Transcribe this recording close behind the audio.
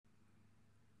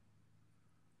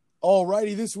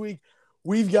Alrighty, this week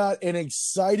we've got an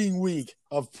exciting week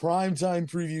of primetime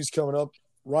previews coming up.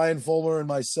 Ryan Fuller and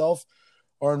myself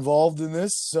are involved in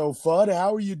this. So, Fudd,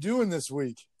 how are you doing this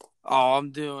week? Oh,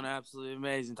 I'm doing absolutely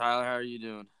amazing, Tyler. How are you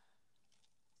doing?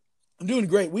 I'm doing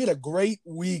great. We had a great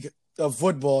week of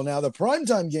football. Now, the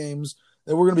primetime games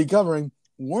that we're going to be covering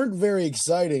weren't very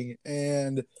exciting,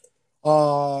 and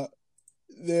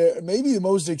maybe the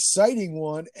most exciting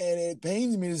one, and it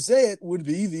pains me to say it, would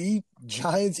be the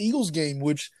Giants-Eagles game,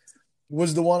 which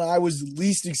was the one I was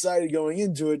least excited going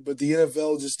into it, but the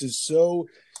NFL just is so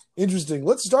interesting.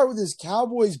 Let's start with this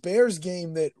Cowboys-Bears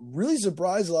game that really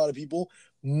surprised a lot of people,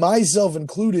 myself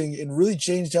including, and really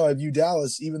changed how I view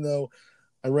Dallas, even though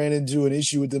I ran into an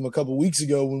issue with them a couple weeks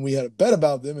ago when we had a bet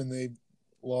about them, and they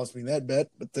lost me that bet,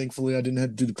 but thankfully I didn't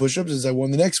have to do the push-ups as I won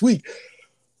the next week.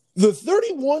 The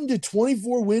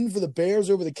 31-24 win for the Bears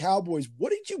over the Cowboys. What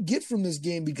did you get from this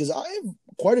game? Because I have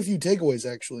quite a few takeaways,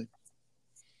 actually.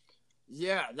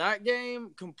 Yeah, that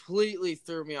game completely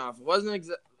threw me off. It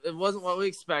wasn't what we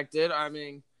expected. I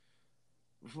mean,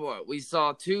 we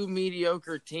saw two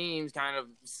mediocre teams kind of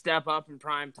step up in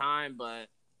prime time, but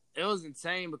it was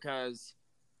insane because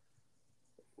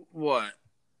it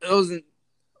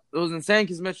was insane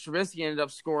because Mitch Trubisky ended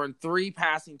up scoring 3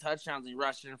 passing touchdowns and he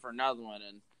rushed in for another one.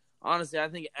 And honestly, I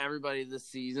think everybody this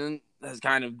season has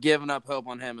kind of given up hope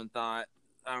on him and thought,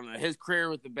 I don't know, his career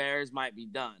with the Bears might be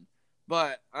done.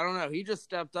 But I don't know. He just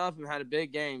stepped up and had a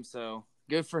big game. So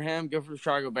good for him. Good for the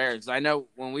Chicago Bears. I know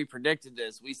when we predicted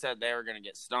this, we said they were going to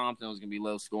get stomped and it was going to be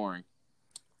low scoring.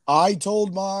 I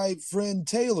told my friend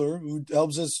Taylor, who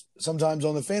helps us sometimes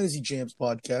on the Fantasy Champs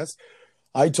podcast,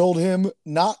 I told him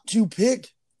not to pick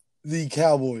the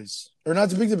Cowboys, or not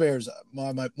to pick the Bears.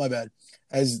 My bad.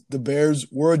 As the Bears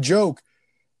were a joke.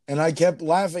 And I kept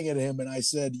laughing at him, and I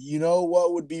said, you know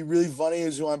what would be really funny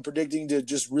is who I'm predicting to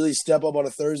just really step up on a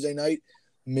Thursday night?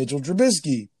 Mitchell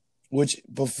Trubisky, which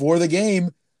before the game,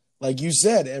 like you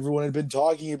said, everyone had been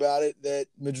talking about it, that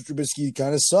Mitchell Trubisky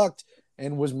kind of sucked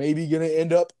and was maybe going to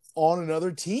end up on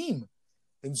another team.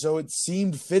 And so it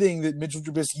seemed fitting that Mitchell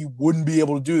Trubisky wouldn't be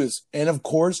able to do this. And, of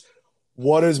course,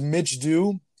 what does Mitch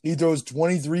do? He throws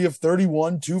 23 of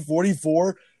 31,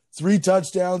 244, 3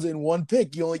 touchdowns and 1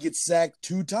 pick. He only gets sacked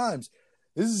 2 times.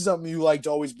 This is something you like to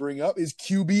always bring up is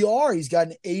QBR. He's got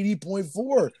an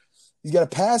 80.4. He's got a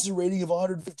passer rating of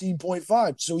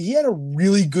 115.5. So he had a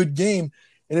really good game,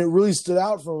 and it really stood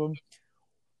out from him.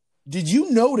 Did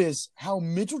you notice how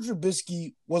Mitchell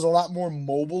Trubisky was a lot more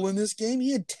mobile in this game?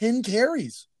 He had 10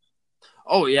 carries.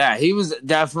 Oh, yeah. He was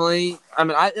definitely –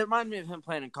 it reminded me of him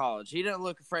playing in college. He didn't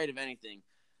look afraid of anything.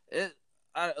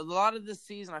 A lot of this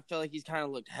season, I feel like he's kind of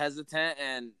looked hesitant,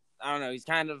 and I don't know, he's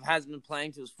kind of hasn't been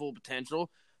playing to his full potential.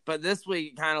 But this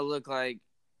week, it kind of looked like,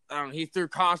 I don't know, he threw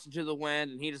caution to the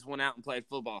wind, and he just went out and played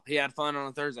football. He had fun on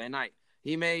a Thursday night.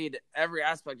 He made every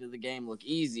aspect of the game look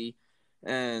easy,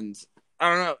 and I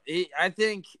don't know. I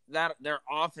think that their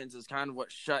offense is kind of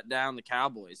what shut down the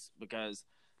Cowboys because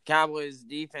Cowboys'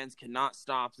 defense could not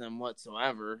stop them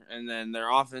whatsoever, and then their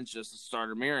offense just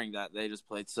started mirroring that. They just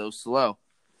played so slow.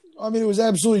 I mean, it was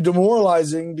absolutely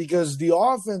demoralizing because the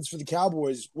offense for the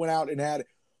Cowboys went out and had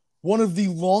one of the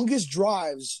longest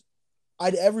drives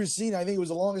I'd ever seen. I think it was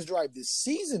the longest drive this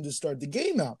season to start the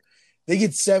game out. They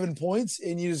get 7 points,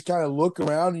 and you just kind of look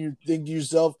around and you think to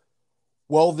yourself,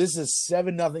 well, this is a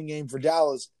 7-0 game for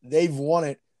Dallas. They've won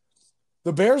it.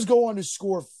 The Bears go on to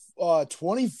score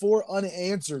 24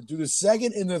 unanswered through the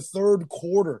second and the third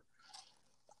quarter.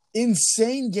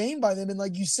 Insane game by them, and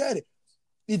like you said,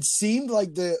 it seemed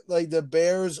like the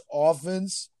Bears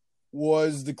offense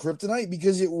was the kryptonite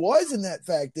because it was in that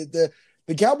fact that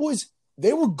the Cowboys,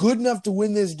 they were good enough to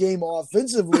win this game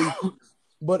offensively,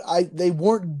 but they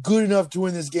weren't good enough to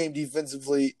win this game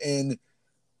defensively. And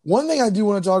one thing I do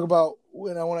want to talk about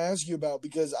and I want to ask you about,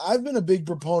 because I've been a big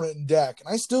proponent in Dak,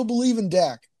 and I still believe in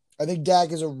Dak. I think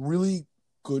Dak is a really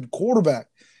good quarterback.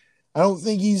 I don't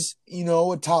think he's,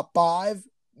 a top 5,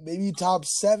 maybe top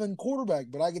 7 quarterback,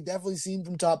 but I could definitely see him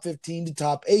from top 15 to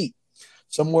top 8,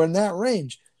 somewhere in that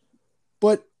range.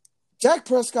 But Dak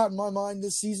Prescott, in my mind,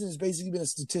 this season has basically been a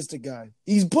statistic guy.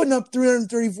 He's putting up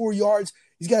 334 yards.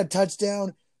 He's got a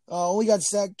touchdown, only got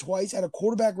sacked twice, had a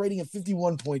quarterback rating of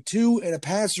 51.2 and a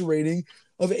passer rating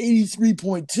of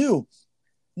 83.2.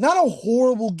 Not a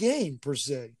horrible game, per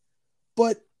se.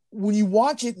 But when you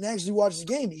watch it and actually watch the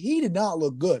game, he did not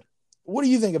look good. What do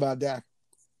you think about Dak?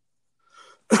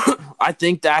 I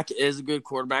think Dak is a good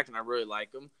quarterback, and I really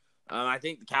like him. I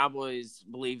think the Cowboys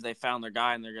believe they found their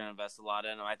guy, and they're going to invest a lot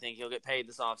in him. I think he'll get paid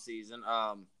this offseason.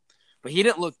 But he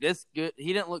didn't look this good.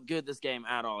 He didn't look good this game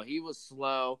at all. He was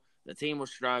slow. The team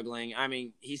was struggling. I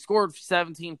mean, he scored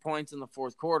 17 points in the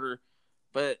fourth quarter,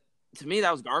 but to me,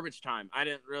 that was garbage time. I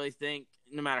didn't really think,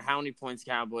 no matter how many points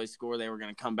Cowboys score, they were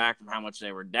going to come back from how much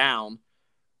they were down.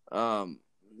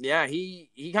 Yeah,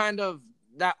 he kind of,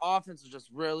 that offense was just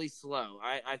really slow.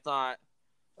 I thought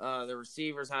the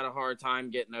receivers had a hard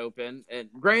time getting open. And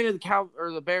granted,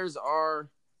 the Bears are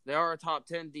a top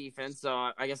 10 defense, so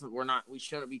I guess we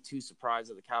shouldn't be too surprised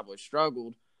that the Cowboys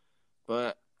struggled.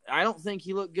 But I don't think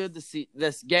he looked good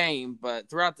this game. But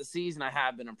throughout the season, I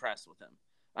have been impressed with him.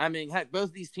 I mean, heck,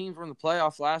 both these teams were in the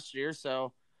playoffs last year,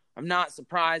 so I'm not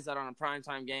surprised that on a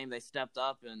primetime game they stepped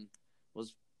up and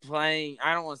was playing.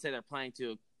 I don't want to say they're playing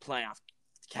to a playoff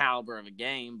caliber of a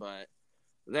game, but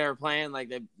they were playing like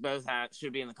they both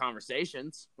should be in the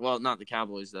conversations. Well, not the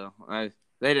Cowboys though.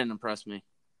 They didn't impress me.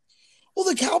 Well,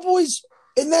 the Cowboys,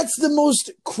 and that's the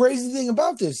most crazy thing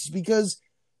about this, because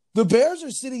the Bears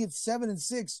are sitting at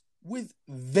 7-6 with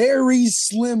very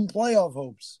slim playoff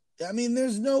hopes. I mean,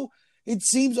 it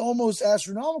seems almost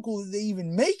astronomical that they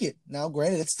even make it. Now,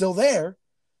 granted, it's still there,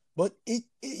 but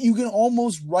you can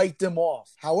almost write them off.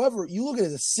 However, you look at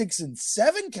the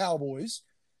 6-7 Cowboys,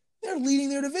 they're leading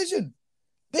their division.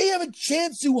 They have a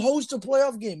chance to host a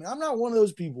playoff game. And I'm not one of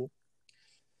those people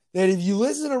that if you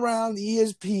listen around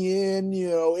ESPN,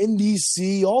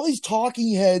 NBC, all these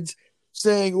talking heads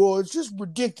saying, well, it's just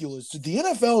ridiculous that the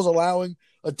NFL is allowing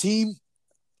a team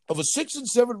of a 6-7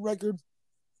 record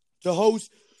to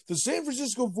host the San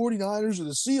Francisco 49ers or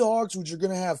the Seahawks, which are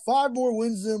going to have 5 more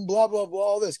wins than blah, blah, blah,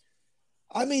 all this.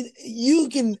 I mean, you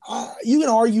can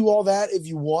argue all that if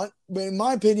you want, but in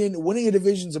my opinion, winning a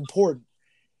division is important.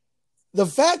 The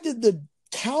fact that the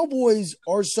Cowboys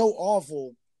are so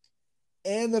awful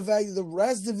and the fact that the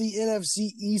rest of the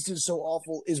NFC East is so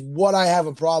awful is what I have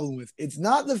a problem with. It's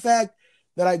not the fact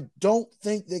that I don't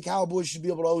think the Cowboys should be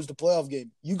able to host a playoff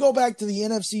game. You go back to the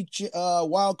NFC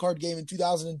wildcard game in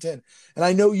 2010, and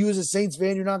I know you as a Saints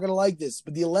fan, you're not going to like this,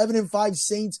 but the 11-5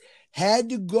 Saints had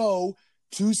to go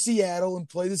to Seattle and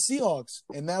play the Seahawks,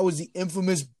 and that was the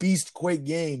infamous Beastquake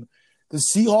game. The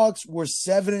Seahawks were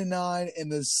 7-9, and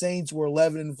the Saints were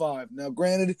 11-5. Now,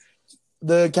 granted,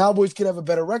 the Cowboys could have a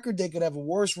better record. They could have a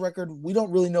worse record. We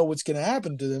don't really know what's going to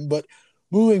happen to them, but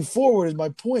moving forward is my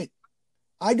point.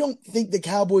 I don't think the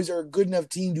Cowboys are a good enough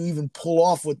team to even pull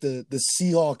off what the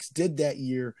Seahawks did that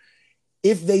year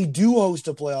if they do host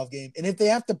a playoff game. And if they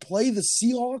have to play the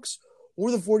Seahawks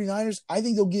or the 49ers, I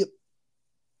think they'll get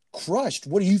crushed.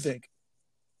 What do you think?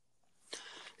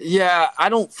 Yeah, I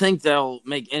don't think they'll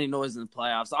make any noise in the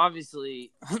playoffs.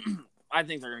 Obviously, I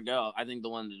think they're going to go. I think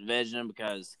they'll win the division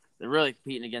because they're really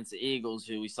competing against the Eagles,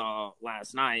 who we saw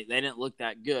last night. They didn't look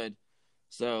that good.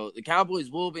 So the Cowboys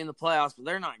will be in the playoffs, but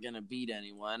they're not going to beat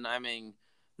anyone. I mean,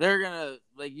 they're going to,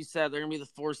 like you said, they're going to be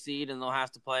the 4th seed, and they'll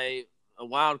have to play a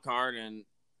wild card. And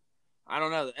I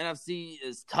don't know. The NFC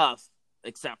is tough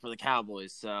except for the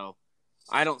Cowboys. So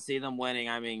I don't see them winning.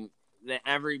 I mean,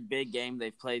 every big game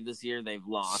they've played this year, they've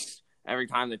lost. Every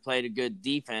time they played a good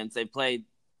defense, they played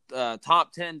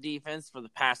top 10 defense for the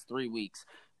past 3 weeks,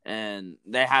 and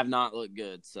they have not looked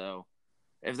good. So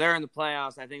if they're in the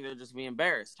playoffs, I think they'll just be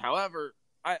embarrassed. However,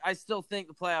 I still think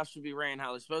the playoffs should be ran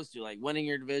how they're supposed to. Like, winning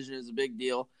your division is a big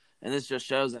deal, and this just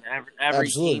shows that every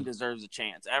team deserves a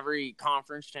chance. Every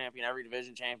conference champion, every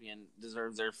division champion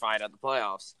deserves their fight at the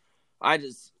playoffs.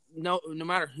 No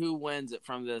matter who wins it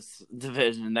from this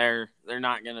division, they're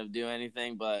not going to do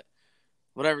anything, but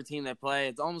whatever team they play,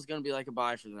 it's almost going to be like a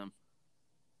bye for them.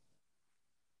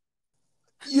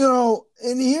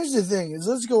 And here's the thing is,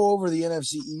 let's go over the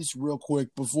NFC East real quick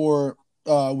before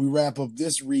we wrap up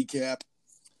this recap.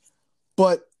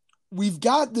 But we've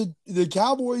got the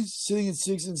Cowboys sitting at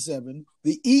 6-7,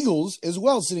 the Eagles as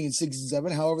well sitting at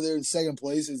 6-7. However, they're in second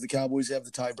place as the Cowboys have the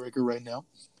tiebreaker right now.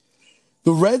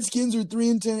 The Redskins are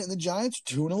 3-10, and the Giants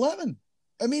are 2-11.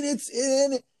 I mean,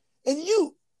 and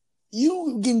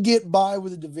you can get by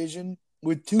with a division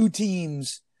with 2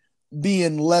 teams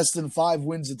being less than 5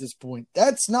 wins at this point.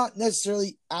 That's not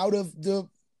necessarily out of the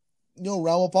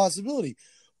realm of possibility,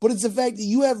 but it's the fact that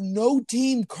you have no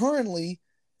team currently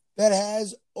that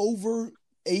has over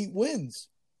 8 wins,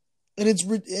 and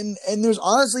and there's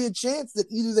honestly a chance that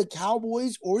either the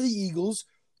Cowboys or the Eagles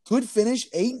could finish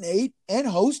 8-8 and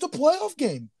host a playoff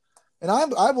game. And I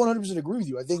 100% agree with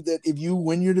you. I think that if you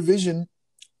win your division,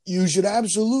 you should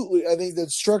absolutely. I think the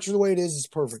structure the way it is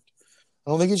perfect.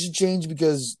 I don't think it should change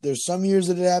because there's some years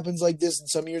that it happens like this and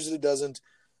some years that it doesn't.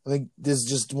 I think this is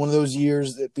just one of those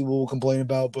years that people will complain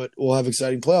about, but we'll have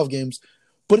exciting playoff games.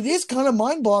 But it is kind of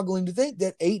mind-boggling to think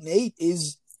that 8-8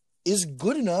 is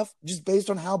good enough just based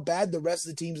on how bad the rest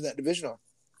of the teams in that division are.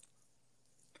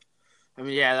 I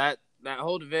mean, yeah, that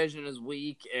whole division is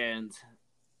weak, and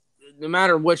no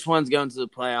matter which one's going to the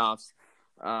playoffs,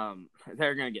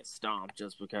 they're going to get stomped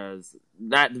just because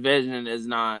that division is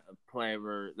not a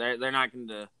playoff. They're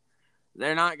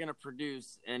not going to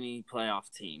produce any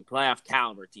playoff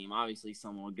caliber team. Obviously,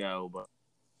 someone will go, but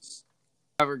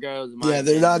whoever goes,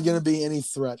 they're not going to be any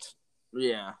threat.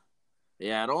 Yeah,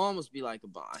 it'll almost be like a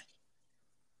bye.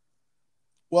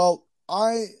 Well,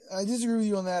 I disagree with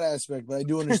you on that aspect, but I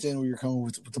do understand where you're coming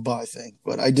with the bye thing.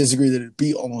 But I disagree that it'd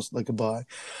be almost like a bye.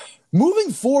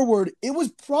 Moving forward, it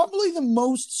was probably the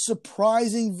most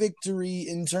surprising victory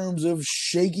in terms of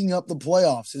shaking up the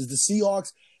playoffs, as the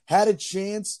Seahawks had a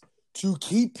chance to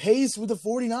keep pace with the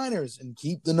 49ers and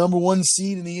keep the number one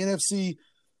seed in the NFC.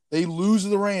 They lose to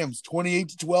the Rams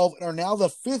 28-12 and are now the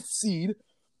 5th seed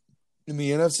in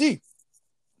the NFC.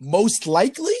 Most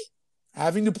likely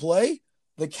having to play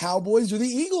the Cowboys or the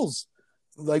Eagles.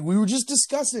 Like we were just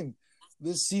discussing,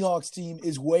 this Seahawks team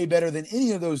is way better than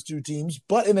any of those two teams.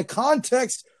 But in the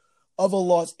context of a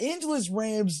Los Angeles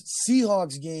Rams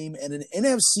Seahawks game and an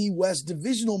NFC West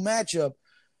divisional matchup,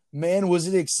 man, was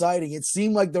it exciting. It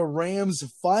seemed like the Rams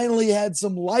finally had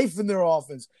some life in their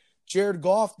offense. Jared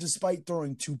Goff, despite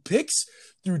throwing 2 picks,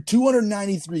 threw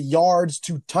 293 yards,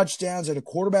 2 touchdowns, at a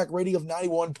quarterback rating of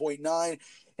 91.9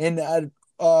 and a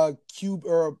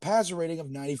passer rating of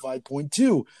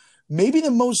 95.2. Maybe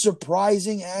the most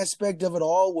surprising aspect of it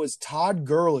all was Todd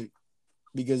Gurley,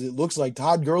 because it looks like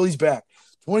Todd Gurley's back.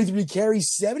 23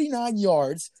 carries, 79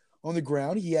 yards on the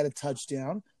ground. He had a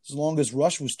touchdown. His longest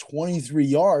rush was 23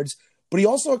 yards, but he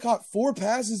also caught 4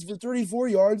 passes for 34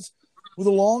 yards with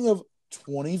a long of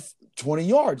 20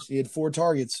 yards. He had 4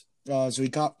 targets. So he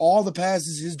caught all the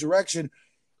passes his direction.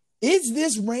 Is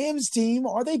this Rams team,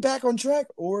 are they back on track,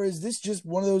 or is this just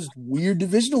one of those weird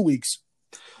divisional weeks?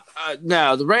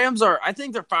 No, the Rams I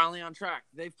think they're finally on track.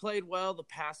 They've played well the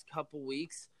past couple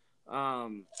weeks.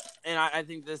 And I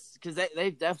think this, because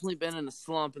they've definitely been in a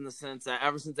slump in the sense that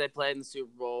ever since they played in the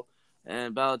Super Bowl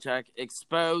and Belichick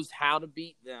exposed how to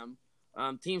beat them,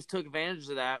 teams took advantage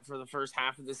of that for the first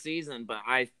half of the season. But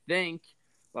I think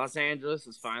Los Angeles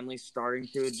is finally starting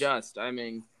to adjust. I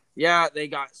mean, yeah, they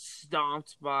got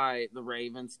stomped by the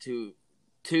Ravens 3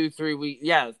 weeks.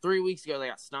 Yeah, 3 weeks ago they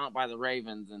got stomped by the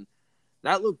Ravens, and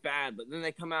that looked bad. But then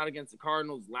they come out against the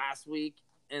Cardinals last week,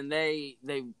 and they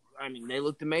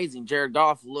looked amazing. Jared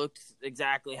Goff looked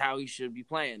exactly how he should be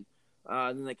playing.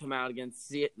 Then they come out against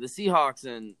the Seahawks,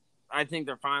 and I think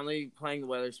they're finally playing the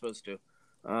way they're supposed to.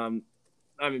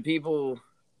 People,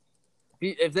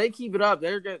 if they keep it up,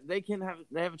 they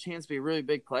have a chance to be a really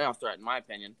big playoff threat, in my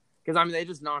opinion. Because they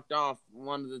just knocked off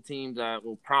one of the teams that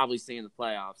we'll probably see in the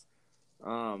playoffs.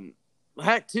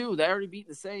 Heck, too, they already beat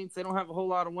the Saints. They don't have a whole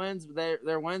lot of wins, but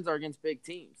their wins are against big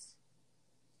teams.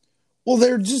 Well,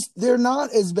 they're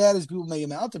not as bad as people make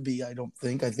them out to be, I don't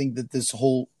think. I think that this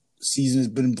whole season has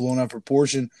been blown out of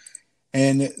proportion,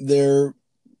 and they're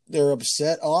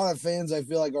upset. A lot of fans, I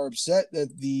feel like, are upset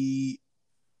that the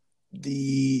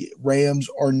Rams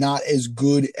are not as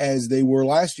good as they were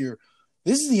last year.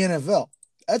 This is the NFL.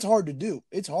 That's hard to do.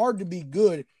 It's hard to be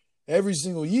good every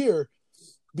single year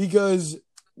because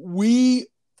there's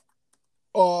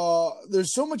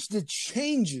so much that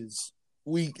changes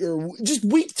week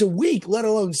to week, let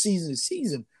alone season to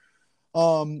season.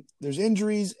 There's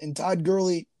injuries, and Todd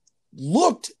Gurley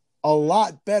looked a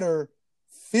lot better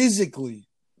physically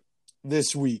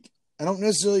this week. I don't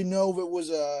necessarily know if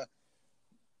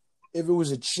it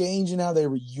was a change in how they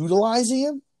were utilizing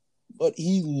him, but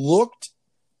he looked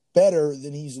better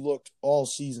than he's looked all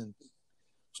season.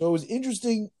 So it was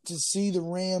interesting to see the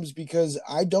Rams, because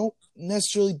I don't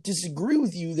necessarily disagree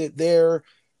with you that they're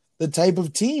the type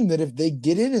of team that if they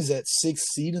get in as that 6th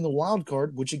seed in the wild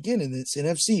card, which again in this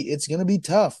NFC, it's going to be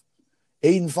tough.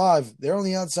 8-5, they're on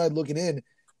the outside looking in,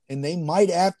 and they might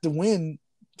have to win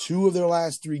 2 of their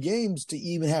last 3 games to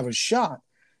even have a shot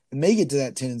and make it to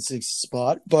that 10-6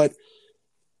 spot. But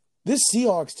this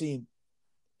Seahawks team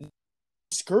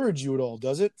discourage you at all,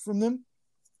 does it, from them?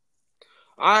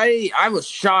 I was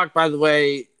shocked by the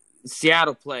way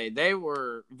Seattle played. They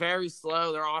were very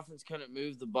slow. Their offense couldn't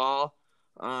move the ball.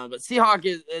 But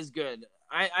Seahawks is good.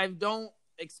 I don't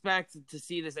expect to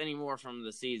see this anymore from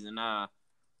the season.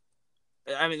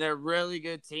 They're a really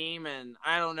good team, and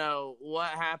I don't know what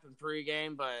happened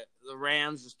pregame, but the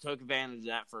Rams just took advantage of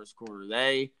that first quarter.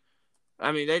 They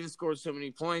just scored so many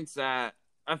points that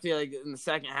I feel like in the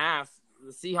second half,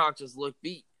 the Seahawks just looked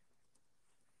beat.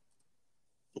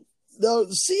 The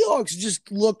Seahawks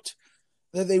just looked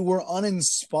that they were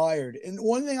uninspired. And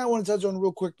one thing I want to touch on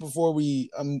real quick before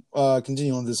we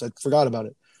continue on this, I forgot about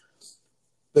it.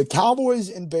 The Cowboys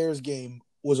and Bears game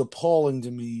was appalling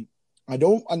to me I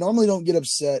normally don't get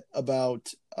upset about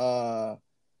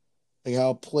like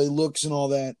how play looks and all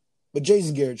that, but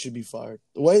Jason Garrett should be fired.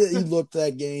 The way that he looked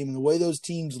that game and the way those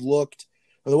teams looked,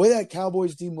 or the way that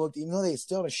Cowboys team looked, even though they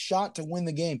still had a shot to win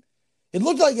the game, it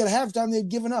looked like at halftime they'd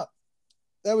given up.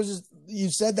 That was just, you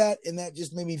said that, and that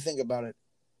just made me think about it.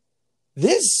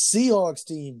 This Seahawks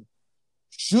team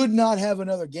should not have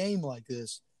another game like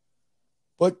this.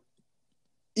 But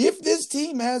if this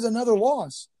team has another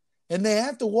loss and they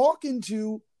have to walk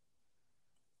into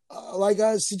like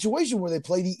a situation where they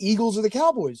play the Eagles or the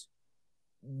Cowboys,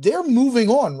 they're moving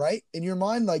on, right? In your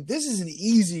mind, like this is an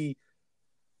easy,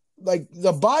 like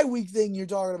the bye week thing you're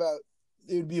talking about,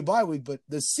 it would be a bye week, but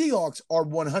the Seahawks are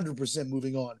 100%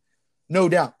 moving on. No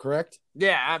doubt, correct?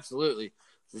 Yeah, absolutely.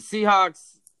 The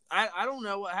Seahawks, I don't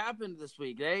know what happened this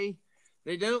week. They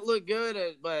don't look good,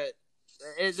 but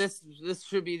this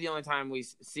should be the only time we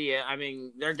see it. I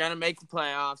mean, they're going to make the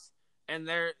playoffs, and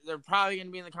they're probably going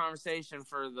to be in the conversation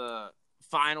for the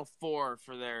Final Four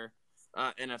for their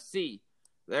NFC.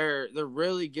 They're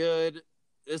really good.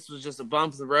 This was just a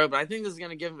bump in the road, but I think this is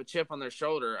going to give them a chip on their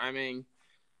shoulder. I mean,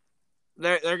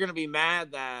 they're going to be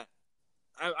mad that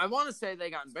I want to say they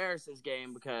got embarrassed this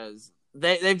game because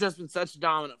they've just been such a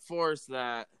dominant force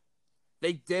that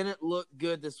they didn't look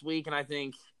good this week, and I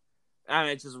mean,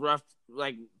 it's just rough,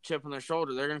 like, chip on their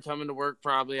shoulder. They're going to come into work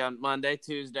probably on Monday,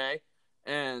 Tuesday,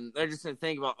 and they're just going to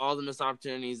think about all the missed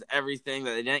opportunities, everything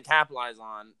that they didn't capitalize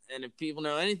on. And if people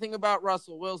know anything about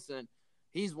Russell Wilson,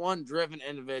 he's one driven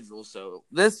individual. So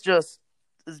this just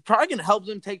is probably going to help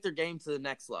them take their game to the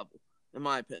next level, in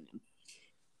my opinion.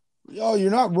 Oh,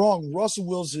 you're not wrong. Russell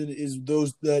Wilson is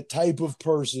that type of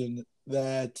person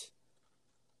that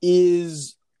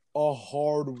is a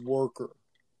hard worker.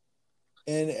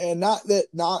 And not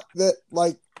that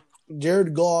like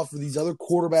Jared Goff or these other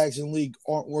quarterbacks in the league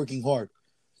aren't working hard.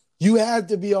 You have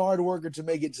to be a hard worker to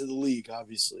make it to the league,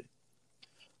 obviously.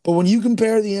 But when you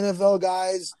compare the NFL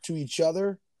guys to each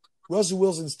other, Russell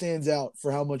Wilson stands out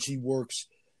for how much he works.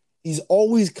 He's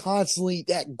always constantly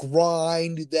that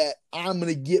grind that I'm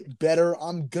going to get better.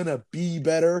 I'm going to be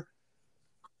better.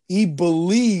 He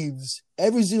believes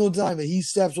every single time that he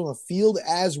steps on the field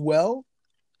as well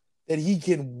that he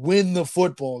can win the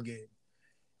football game.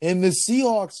 And the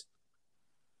Seahawks,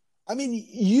 I mean,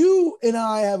 you and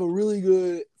I have a really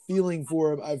good feeling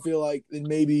for him. I feel like that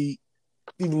maybe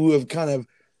people who have kind of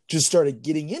just started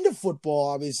getting into football,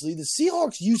 obviously, the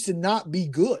Seahawks used to not be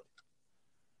good.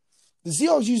 The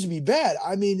Seahawks used to be bad.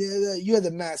 I mean, you had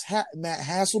the Matt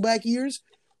Hasselbeck years,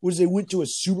 which they went to a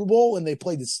Super Bowl and they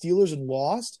played the Steelers and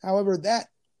lost. However, that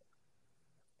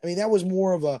was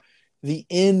more of the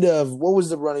end of, what was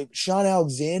the running? Sean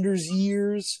Alexander's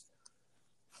years.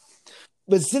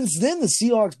 But since then, the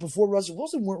Seahawks before Russell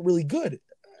Wilson weren't really good.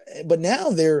 But now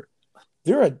they're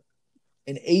an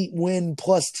 8-win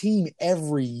plus team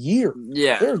every year.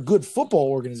 Yeah. They're a good football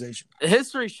organization.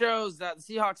 History shows that the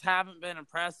Seahawks haven't been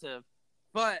impressive.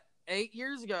 But 8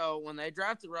 years ago, when they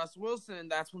drafted Russell Wilson,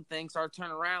 that's when things started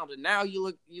turning around. And now you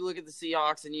look at the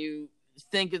Seahawks and you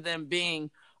think of them being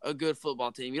a good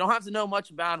football team. You don't have to know much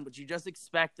about them, but you just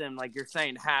expect them, like you're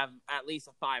saying, to have at least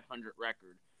a 500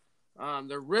 record.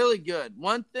 They're really good.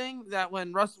 One thing that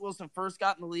when Russell Wilson first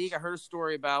got in the league, I heard a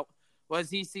story about, was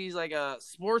he sees like a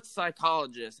sports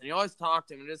psychologist, and he always talked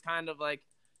to him, and it's kind of like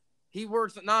he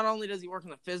works, not only does he work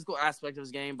on the physical aspect of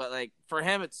his game, but like for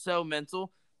him, it's so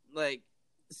mental. Like,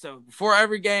 so before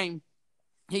every game,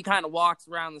 he kind of walks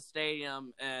around the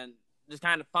stadium and just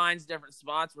kind of finds different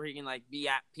spots where he can like be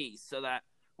at peace, so that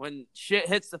when shit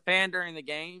hits the fan during the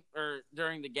game,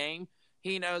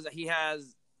 he knows that he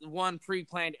has one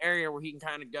pre-planned area where he can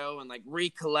kind of go and like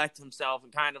recollect himself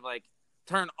and kind of like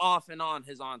turn off and on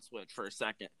his on switch for a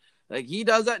second. Like he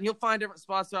does that, and he'll find different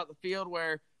spots throughout the field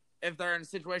where if they're in a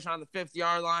situation on the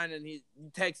 50-yard line and he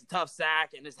takes a tough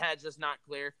sack and his head's just not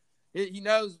clear, he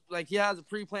knows, like, he has a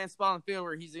pre-planned spot on the field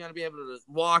where he's going to be able to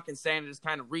walk and stand and just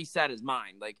kind of reset his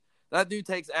mind. Like, that dude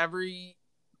takes every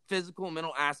physical and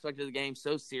mental aspect of the game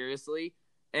so seriously.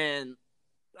 And,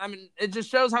 I mean, it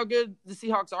just shows how good the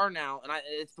Seahawks are now, and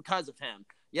it's because of him.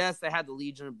 Yes, they had the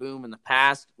Legion of Boom in the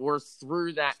past. We're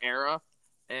through that era,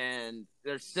 and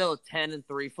they're still a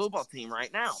 10-3 football team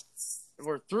right now.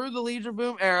 We're through the Legion of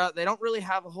Boom era. They don't really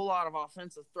have a whole lot of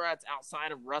offensive threats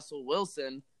outside of Russell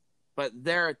Wilson, but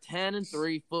they're a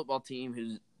 10-3 football team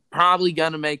who's probably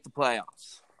going to make the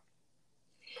playoffs.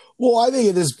 Well, I think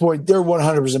at this point, they're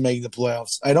 100% making the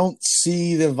playoffs. I don't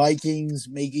see the Vikings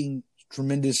making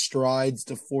tremendous strides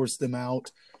to force them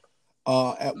out.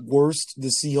 At worst, the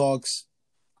Seahawks,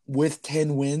 with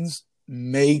 10 wins,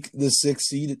 make the 6th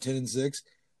seed at 10-6.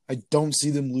 I don't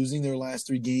see them losing their last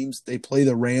 3 games. They play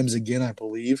the Rams again, I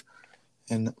believe.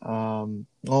 And no,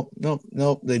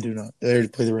 they do not. They already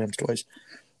play the Rams twice.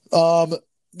 But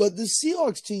the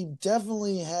Seahawks team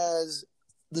definitely has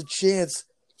the chance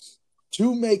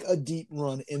to make a deep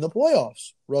run in the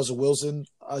playoffs. Russell Wilson,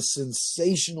 a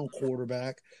sensational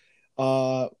quarterback.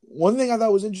 One thing I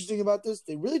thought was interesting about this,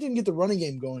 they really didn't get the running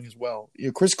game going as well.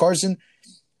 Chris Carson,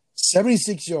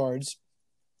 76 yards.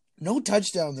 No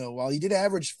touchdown, though. While he did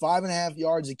average 5.5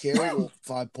 yards a carry, well,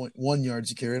 5.1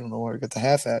 yards a carry. I don't know where I got the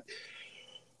half at.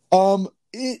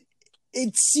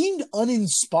 It seemed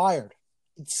uninspired.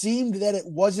 It seemed that it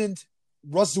wasn't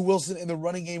Russell Wilson and the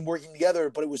running game working together,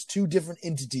 but it was 2 different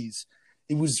entities.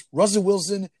 It was Russell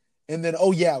Wilson, and then,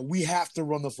 oh, yeah, we have to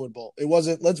run the football. It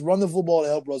wasn't, let's run the football to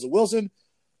help Russell Wilson.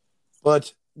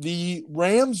 But the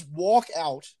Rams walk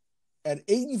out at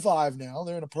 8-5 now.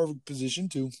 They're in a perfect position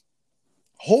to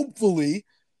hopefully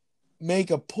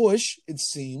make a push, it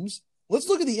seems. Let's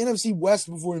look at the NFC West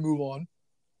before we move on.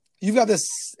 You've got the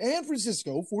San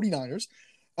Francisco 49ers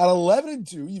at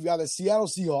 11-2. You've got the Seattle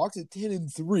Seahawks at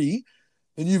 10-3.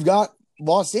 And you've got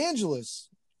Los Angeles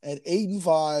at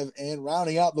 8-5, and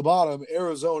rounding out the bottom,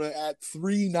 Arizona at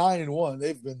 3-9-1.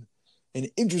 They've been an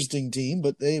interesting team,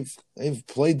 but they've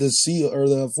played the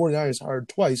 49ers hard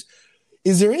twice.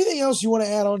 Is there anything else you want to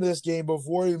add on to this game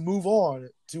before we move on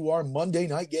to our Monday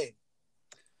night game?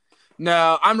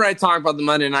 No, I'm ready to talk about the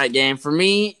Monday night game. For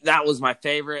me, that was my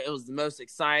favorite. It was the most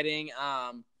exciting.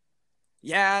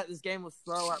 Yeah, this game was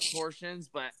slow at portions,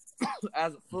 but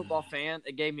as a football fan,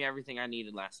 it gave me everything I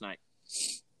needed last night.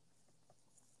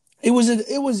 It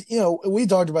was, we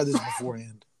talked about this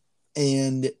beforehand,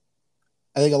 and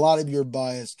I think a lot of your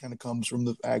bias kind of comes from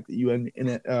the fact that you had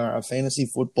a fantasy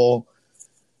football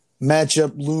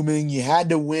matchup looming. You had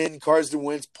to win. Carson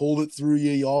Wentz pulled it through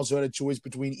you. You also had a choice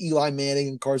between Eli Manning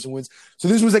and Carson Wentz. So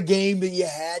this was a game that you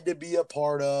had to be a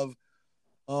part of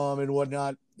and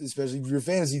whatnot, especially for your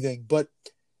fantasy thing. But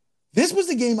this was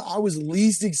the game I was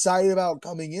least excited about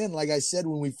coming in, like I said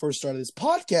when we first started this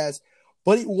podcast.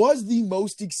 But it was the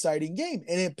most exciting game,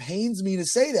 and it pains me to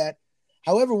say that.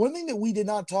 However, one thing that we did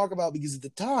not talk about, because at the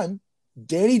time,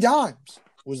 Danny Dimes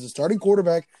was the starting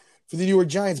quarterback for the New York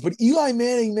Giants. But Eli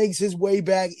Manning makes his way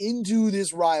back into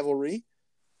this rivalry.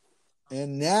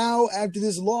 And now, after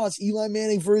this loss, Eli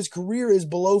Manning for his career is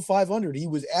below 500. He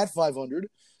was at 500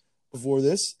 before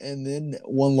this, and then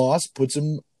one loss puts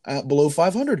him at below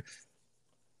 500.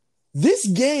 This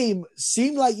game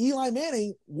seemed like Eli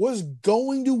Manning was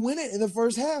going to win it in the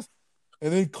first half.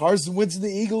 And then Carson Wentz and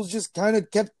the Eagles just kind of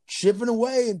kept chipping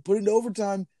away and put it into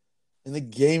overtime. And the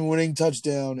game-winning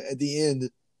touchdown at the end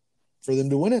for them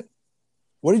to win it.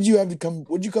 What did you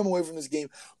come away from this game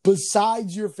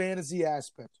besides your fantasy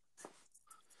aspect?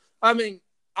 I mean,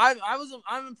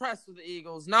 I'm impressed with the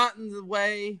Eagles, not in the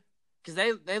way, because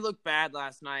they looked bad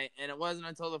last night, and it wasn't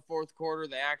until the fourth quarter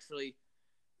they actually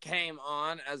came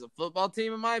on as a football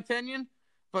team, in my opinion.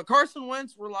 But Carson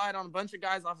Wentz relied on a bunch of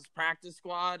guys off his practice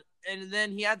squad, and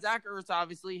then he had Zach Ertz,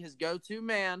 obviously, his go-to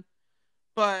man.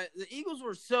 But the Eagles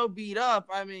were so beat up,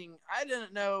 I mean, I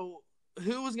didn't know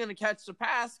who was going to catch the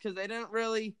pass because they didn't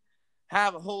really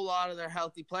have a whole lot of their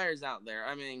healthy players out there.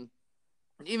 I mean,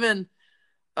 even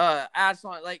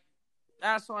Ashton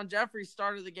Jeffrey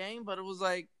started the game, but it was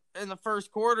like in the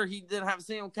first quarter, he didn't have a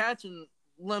single catch and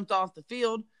limped off the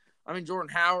field. I mean, Jordan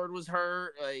Howard was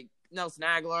hurt, like Nelson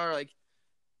Aguilar, like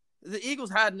the Eagles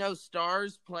had no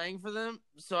stars playing for them,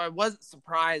 so I wasn't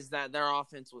surprised that their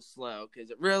offense was slow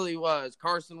because it really was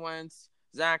Carson Wentz,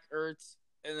 Zach Ertz,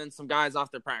 and then some guys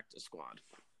off their practice squad.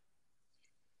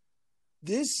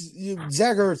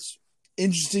 Zach Ertz,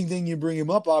 interesting thing you bring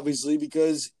him up, obviously,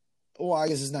 because, I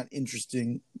guess it's not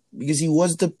interesting because he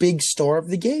was the big star of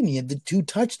the game. He had the 2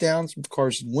 touchdowns with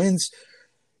Carson Wentz.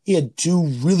 He had 2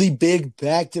 really big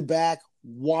back-to-back,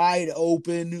 wide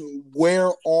open,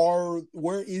 where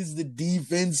is the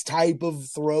defense type of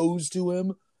throws to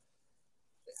him.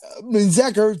 I mean,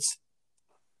 Zach Ertz,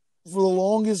 for the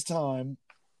longest time,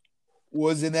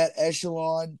 was in that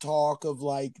echelon talk of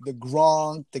like the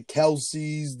Gronk, the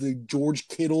Kelseys, the George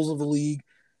Kittles of the league.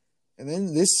 And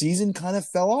then this season kind of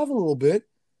fell off a little bit.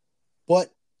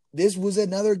 But this was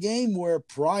another game where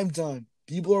primetime,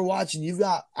 people are watching. You've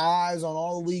got eyes on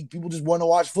all the league. People just want to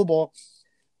watch football.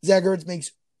 Zach Ertz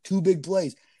makes 2 big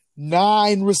plays.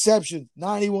 9 receptions,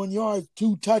 91 yards,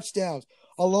 2 touchdowns,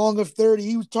 a long of 30.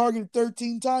 He was targeted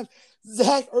 13 times.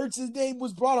 Zach Ertz's name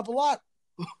was brought up a lot.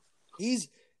 He's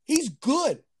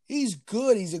good. He's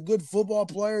good. He's a good football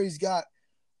player. He's got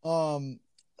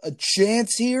a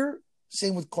chance here.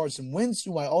 Same with Carson Wentz,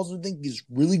 who I also think is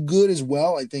really good as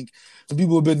well. I think some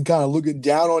people have been kind of looking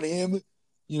down on him,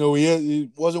 He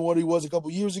wasn't what he was a couple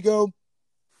years ago,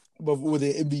 but with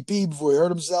the MVP before he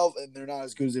hurt himself, and they're not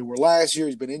as good as they were last year.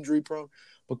 He's been injury prone.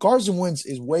 But Carson Wentz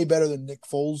is way better than Nick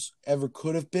Foles ever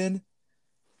could have been.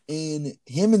 And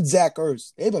him and Zach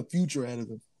Ertz, they have a future ahead of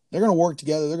them. They're going to work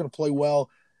together. They're going to play well.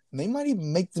 And they might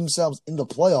even make themselves into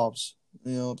playoffs.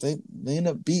 If they end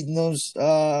up beating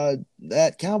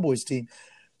that Cowboys team.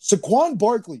 Saquon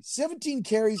Barkley, 17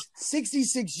 carries,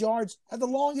 66 yards, had the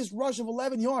longest rush of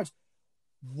 11 yards.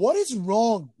 What is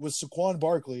wrong with Saquon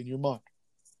Barkley in your mind?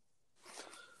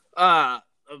 A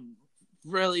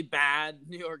really bad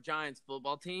New York Giants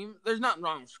football team. There's nothing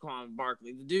wrong with Saquon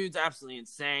Barkley. The dude's absolutely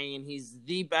insane. He's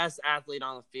the best athlete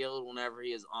on the field whenever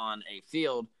he is on a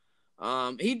field.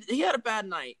 He had a bad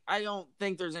night. I don't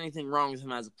think there's anything wrong with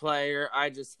him as a player.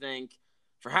 I just think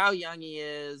for how young he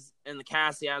is and the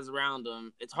cast he has around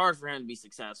him, it's hard for him to be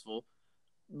successful.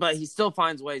 But he still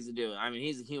finds ways to do it. I mean,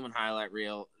 he's a human highlight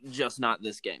reel, just not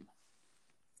this game.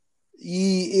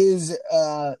 He is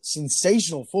a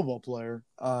sensational football player.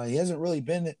 He hasn't really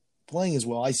been playing as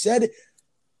well. I said,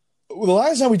 the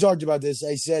last time we talked about this,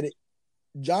 I said,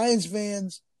 Giants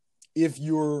fans, if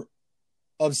you're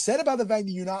upset about the fact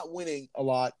that you're not winning a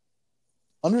lot,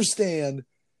 understand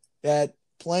that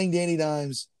playing Danny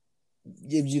Dimes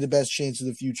gives you the best chance of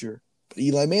the future. But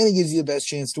Eli Manning gives you the best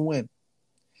chance to win.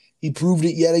 He proved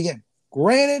it yet again.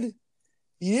 Granted,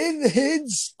 he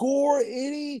didn't score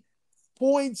any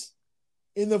points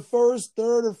in the first,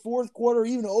 third, or fourth quarter,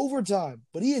 even overtime.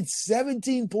 But he had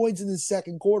 17 points in the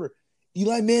second quarter.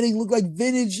 Eli Manning looked like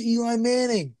vintage Eli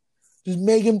Manning, just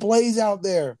making plays out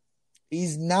there.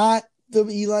 He's not the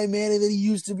Eli Manning that he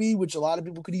used to be, which a lot of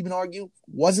people could even argue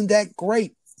wasn't that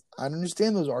great. I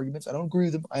understand those arguments. I don't agree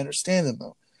with them. I understand them,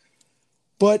 though.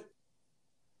 But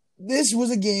this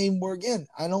was a game where, again,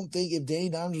 I don't think if Danny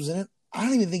Dimes was in it, I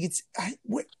don't even think it's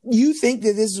you think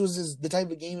that this was the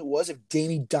type of game it was if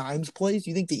Danny Dimes plays?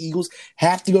 You think the Eagles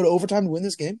have to go to overtime to win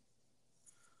this game?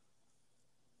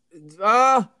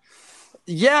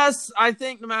 Yes, I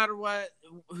think no matter what,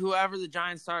 whoever the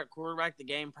Giants start quarterback, the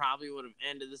game probably would have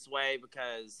ended this way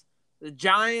because the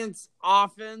Giants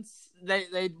offense,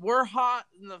 they were hot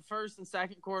in the first and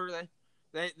second quarter.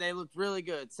 They looked really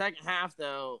good. Second half,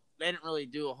 though, they didn't really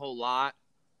do a whole lot.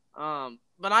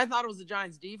 But I thought it was the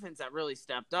Giants' defense that really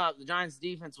stepped up. The Giants'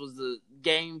 defense was the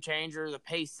game changer, the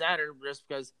pace setter, just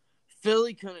because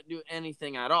Philly couldn't do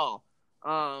anything at all.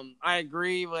 I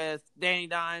agree with Danny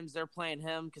Dimes. They're playing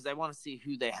him because they want to see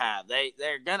who they have.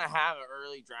 They're going to have an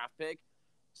early draft pick.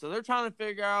 So they're trying to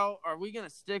figure out, are we going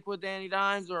to stick with Danny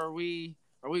Dimes or are we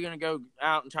going to go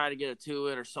out and try to get a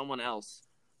Tuitt or someone else?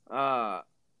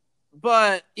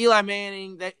 But Eli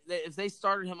Manning, if they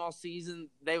started him all season,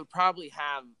 they would probably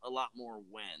have a lot more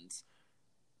wins.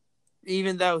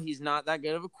 Even though he's not that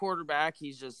good of a quarterback,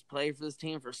 he's just played for this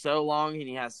team for so long, and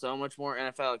he has so much more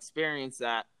NFL experience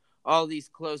that all these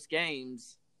close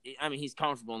games, I mean, he's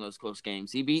comfortable in those close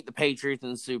games. He beat the Patriots in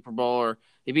the Super Bowl, or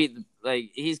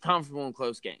he's comfortable in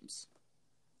close games.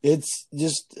 It's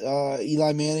just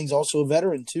Eli Manning's also a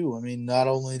veteran, too. I mean, not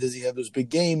only does he have those big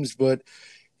games, but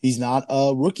he's not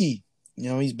a rookie.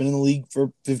 He's been in the league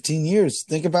for 15 years.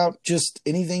 Think about just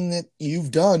anything that you've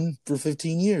done for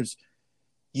 15 years.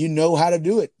 You know how to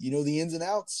do it. You know the ins and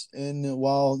outs. And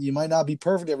while you might not be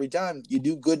perfect every time, you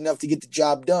do good enough to get the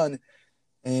job done.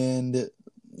 And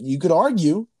you could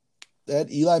argue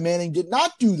that Eli Manning did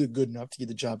not do the good enough to get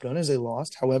the job done as they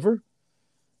lost. However,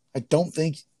 I don't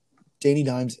think Danny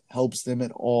Dimes helps them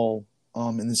at all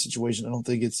in this situation. I don't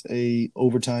think it's a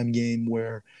overtime game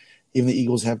where even the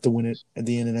Eagles have to win it at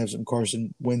the end and have some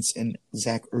Carson Wentz and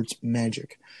Zach Ertz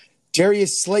magic.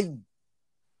 Darius Slayton,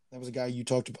 that was a guy you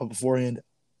talked about beforehand,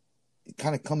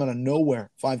 kind of come out of nowhere.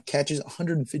 5 catches,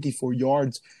 154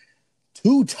 yards,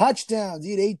 2 touchdowns.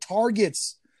 He had 8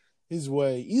 targets his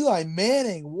way. Eli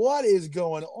Manning, what is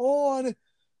going on?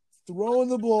 Throwing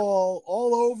the ball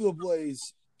all over the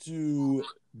place to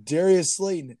Darius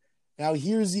Slayton. Now,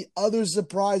 here's the other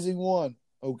surprising one.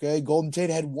 Okay, Golden Tate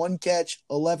had 1 catch,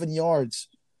 11 yards.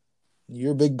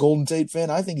 You're a big Golden Tate fan.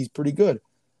 I think he's pretty good.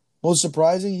 Most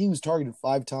surprising, he was targeted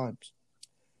 5 times.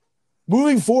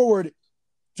 Moving forward,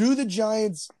 do the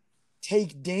Giants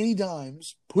take Danny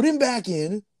Dimes, put him back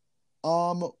in,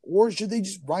 or should they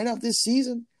just ride out this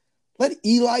season? Let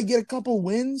Eli get a couple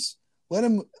wins. Let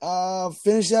him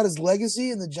finish out his legacy,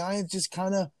 and the Giants just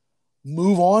kind of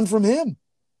move on from him.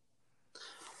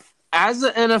 As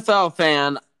an NFL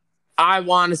fan, I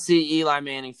want to see Eli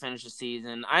Manning finish the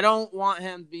season. I don't want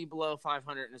him to be below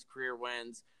 500 in his career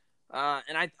wins.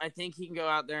 And I think he can go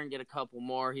out there and get a couple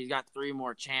more. He's got 3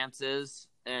 more chances,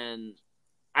 and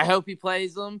I hope he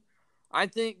plays them. I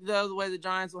think, though, the way the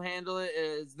Giants will handle it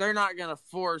is they're not going to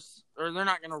force or they're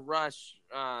not going to rush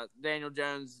Daniel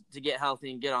Jones to get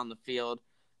healthy and get on the field,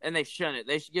 and they shouldn't.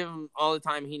 They should give him all the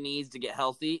time he needs to get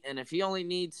healthy, and if he only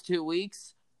needs 2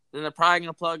 weeks, then they're probably going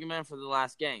to plug him in for the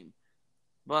last game.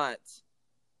 But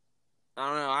I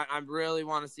don't know. I really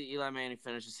want to see Eli Manning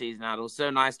finish the season out. It was so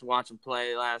nice to watch him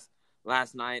play last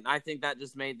night, and I think that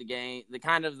just made the game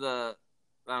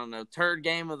third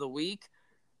game of the week.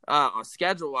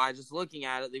 Schedule-wise, just looking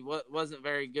at it, wasn't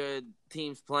very good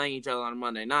teams playing each other on a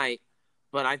Monday night.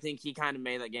 But I think he kind of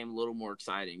made that game a little more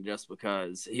exciting just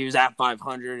because he was at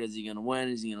 500. Is he going to win?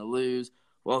 Is he going to lose?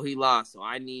 Well, he lost, so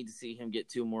I need to see him get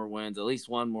 2 more wins, at least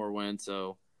 1 more win.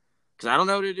 So, because I don't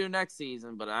know what to do next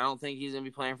season, but I don't think he's going to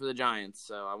be playing for the Giants.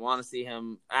 So I want to see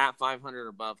him at 500 or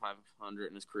above 500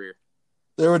 in his career.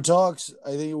 There were talks.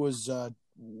 I think it was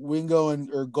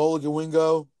Golic and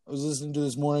Wingo. I was listening to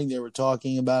this morning. They were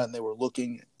talking about it, and they were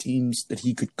looking at teams that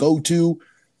he could go to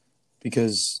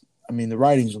because, I mean, the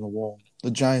writing's on the wall.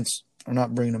 The Giants are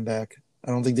not bringing him back. I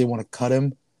don't think they want to cut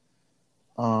him.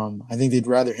 I think they'd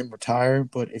rather him retire.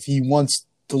 But if he wants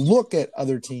to look at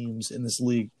other teams in this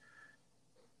league,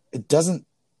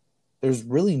 there's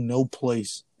really no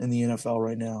place in the NFL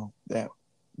right now that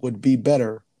would be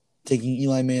better taking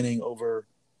Eli Manning over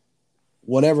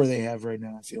whatever they have right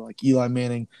now. I feel like Eli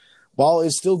Manning, while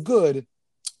is still good,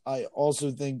 I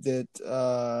also think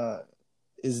that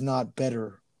is not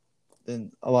better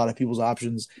than a lot of people's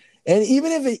options. And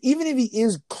even if he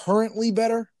is currently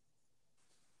better,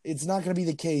 it's not going to be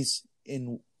the case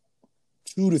in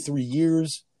 2 to 3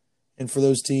 years. And for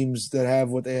those teams that have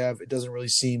what they have, it doesn't really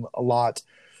seem a lot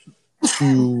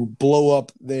to blow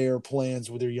up their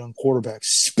plans with their young quarterbacks.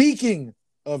 Speaking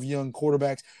of young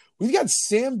quarterbacks, we've got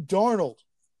Sam Darnold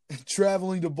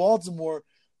traveling to Baltimore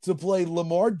to play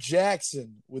Lamar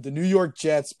Jackson with the New York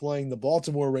Jets playing the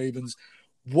Baltimore Ravens.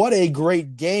 What a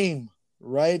great game,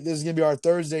 right? This is going to be our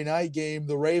Thursday night game.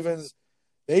 The Ravens,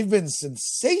 they've been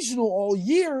sensational all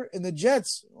year, and the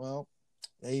Jets, well,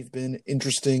 they've been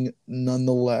interesting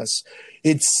nonetheless.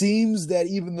 It seems that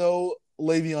even though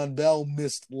Le'Veon Bell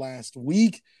missed last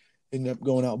week, ended up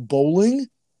going out bowling,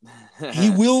 he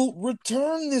will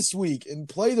return this week and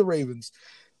play the Ravens.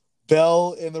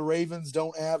 Bell and the Ravens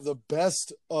don't have the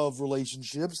best of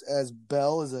relationships, as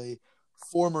Bell is a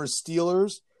former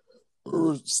Steeler,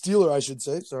 I should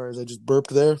say. Sorry, as I just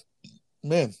burped there.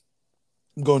 Man,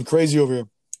 I'm going crazy over here.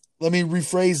 Let me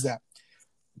rephrase that.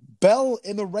 Bell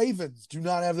and the Ravens do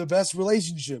not have the best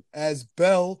relationship, as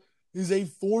Bell is a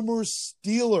former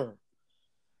Steeler.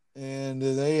 And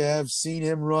they have seen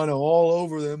him run all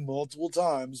over them multiple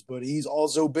times, but he's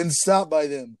also been stopped by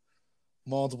them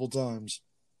multiple times.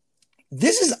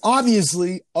 This is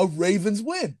obviously a Ravens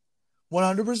win,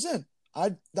 100%.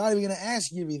 I'm not even going to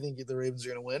ask you if you think the Ravens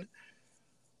are going to win.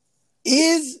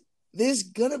 Is this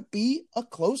going to be a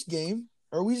close game?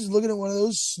 Or are we just looking at one of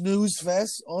those snooze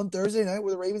fests on Thursday night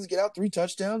where the Ravens get out 3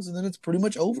 touchdowns and then it's pretty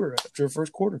much over after the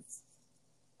first quarter?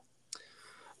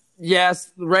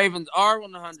 Yes, the Ravens are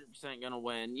 100% going to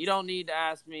win. You don't need to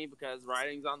ask me because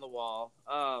writing's on the wall.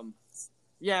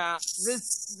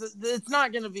 It's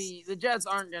not going to be – the Jets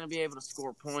aren't going to be able to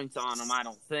score points on them, I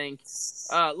don't think.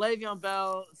 Le'Veon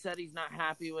Bell said he's not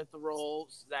happy with the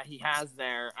roles that he has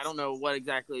there. I don't know what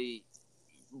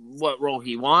role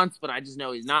he wants, but I just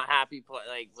know he's not happy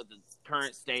with the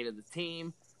current state of the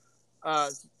team.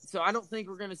 So I don't think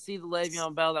we're going to see the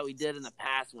Le'Veon Bell that we did in the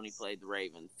past when he played the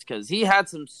Ravens, because he had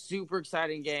some super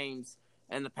exciting games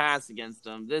in the past against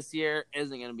them. This year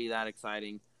isn't going to be that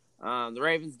exciting. The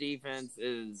Ravens defense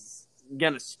is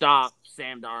going to stop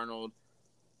Sam Darnold.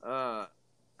 I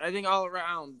think all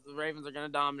around the Ravens are going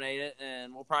to dominate it,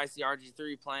 and we'll probably see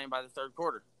RG3 playing by the third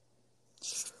quarter.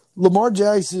 Lamar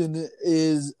Jackson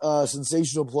is a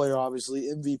sensational player,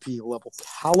 obviously, MVP level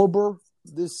caliber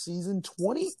this season.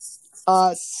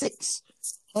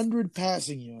 600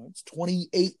 passing yards,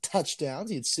 28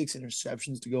 touchdowns. He had 6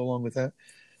 interceptions to go along with that.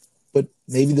 But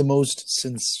maybe the most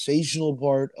sensational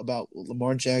part about what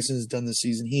Lamar Jackson has done this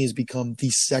season, he has become the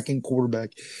second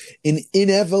quarterback in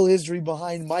NFL history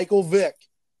behind Michael Vick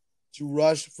to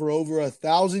rush for over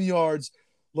 1,000 yards.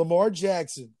 Lamar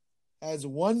Jackson has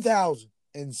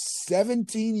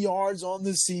 1,017 yards on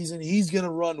this season. He's going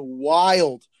to run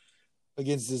wild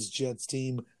against this Jets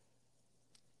team.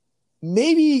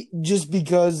 Maybe just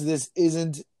because this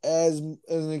isn't as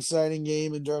an exciting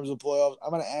game in terms of playoffs, I'm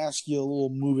going to ask you a little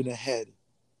moving ahead.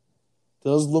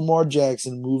 Does Lamar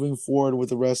Jackson, moving forward with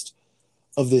the rest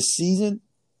of this season,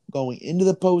 going into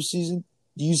the postseason,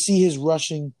 do you see his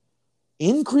rushing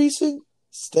increasing,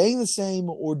 staying the same,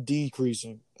 or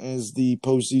decreasing as the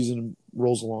postseason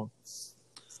rolls along?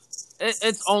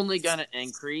 it's only going to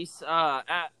increase.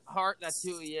 At heart, that's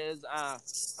who he is. I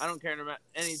don't care about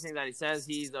anything that he says.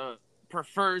 He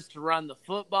prefers to run the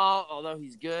football, although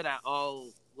he's good at all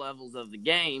levels of the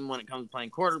game when it comes to playing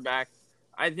quarterback.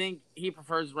 I think he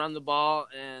prefers to run the ball,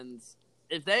 and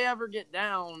if they ever get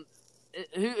down,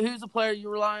 who's the player you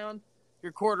rely on?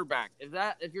 Your quarterback.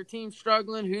 If your team's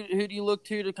struggling, who do you look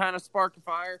to kind of spark a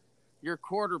fire? Your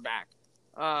quarterback.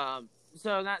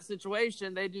 So in that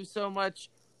situation, they do so much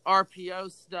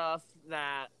RPO stuff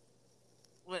that,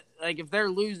 like, if they're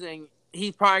losing,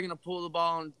 he's probably going to pull the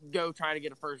ball and go try to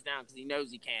get a first down because he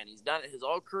knows he can. He's done it his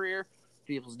whole career.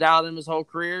 People's doubted him his whole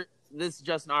career. This is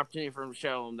just an opportunity for him to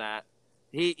show him that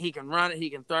he can run it, he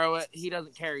can throw it. He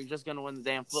doesn't care. He's just going to win the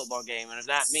damn football game. And if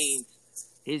that means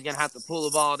he's going to have to pull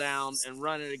the ball down and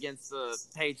run it against the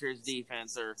Patriots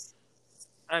defense or,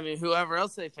 whoever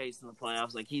else they face in the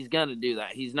playoffs, like, he's going to do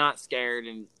that. He's not scared,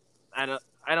 and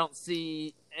I don't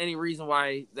see any reason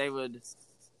why they would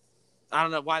 – I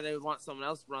don't know why they would want someone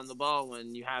else to run the ball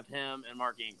when you have him and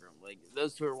Mark Ingram. Like,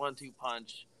 those two are 1-2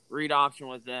 punch. Read option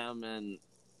with them, and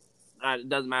it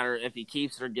doesn't matter if he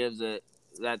keeps it or gives it.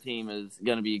 That team is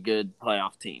going to be a good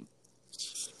playoff team.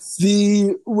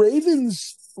 The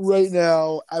Ravens right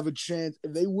now have a chance,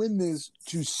 if they win this,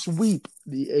 to sweep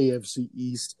the AFC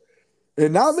East.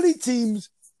 And not many teams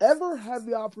ever have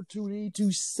the opportunity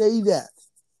to say that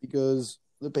because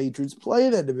the Patriots play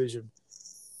in that division.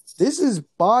 This is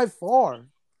by far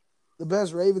the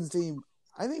best Ravens team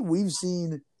I think we've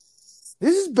seen.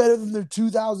 This is better than their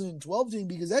 2012 team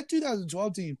because that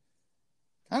 2012 team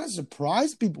kind of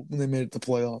surprised people when they made it to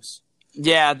playoffs.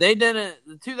 Yeah, they didn't.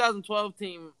 The 2012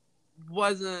 team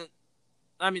wasn't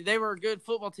 – they were a good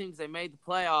football team because they made the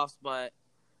playoffs, but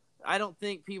I don't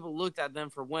think people looked at them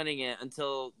for winning it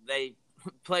until they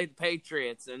played the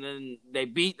Patriots, and then they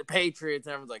beat the Patriots,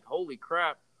 and everyone's like, holy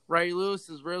crap, Ray Lewis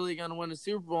is really going to win a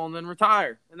Super Bowl and then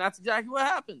retire. And that's exactly what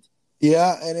happened.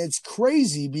 Yeah, and it's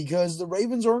crazy because the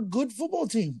Ravens are a good football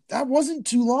team. That wasn't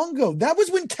too long ago. That was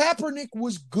when Kaepernick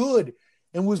was good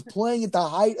and was playing at the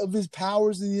height of his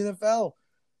powers in the NFL.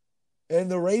 And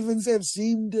the Ravens have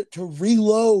seemed to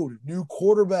reload. New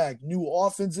quarterback, new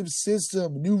offensive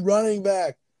system, new running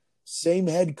back, same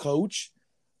head coach,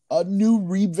 a new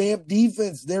revamped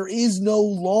defense. There is no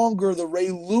longer the Ray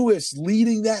Lewis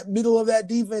leading that middle of that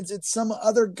defense. It's some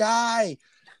other guy.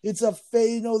 It's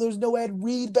there's no Ed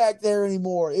Reed back there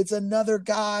anymore. It's another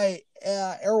guy,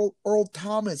 Earl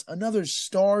Thomas, another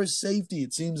star safety.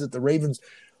 It seems that the Ravens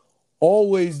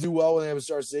always do well when they have a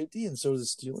star safety, and so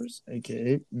does the Steelers,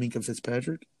 a.k.a. Minka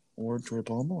Fitzpatrick or Troy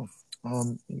Polamalu.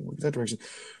 That direction.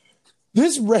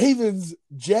 This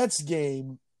Ravens-Jets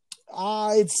game,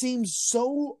 it seems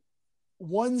so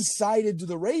one-sided to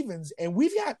the Ravens, and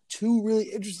we've got two really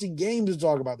interesting games to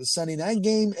talk about, the Sunday night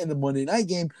game and the Monday night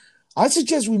game. I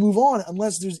suggest we move on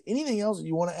unless there's anything else that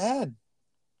you want to add.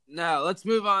 No, let's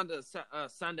move on to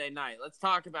Sunday night. Let's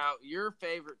talk about your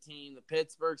favorite team, the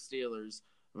Pittsburgh Steelers,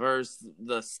 versus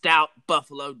the stout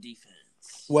Buffalo defense.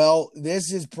 Well,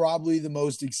 this is probably the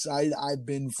most excited I've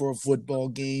been for a football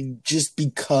game just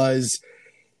because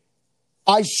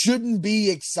I shouldn't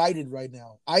be excited right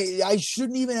now. I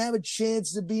shouldn't even have a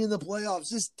chance to be in the playoffs.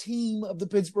 This team of the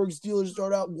Pittsburgh Steelers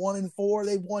started out 1-4.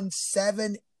 They've won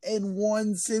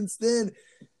 7-1 since then.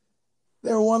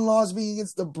 Their one loss being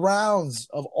against the Browns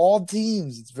of all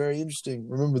teams. It's very interesting.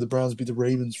 Remember, the Browns beat the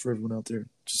Ravens for everyone out there.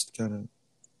 Just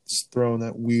throwing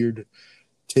that weird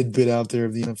tidbit out there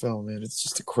of the NFL, man. It's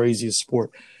just the craziest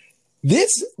sport.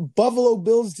 This Buffalo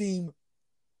Bills team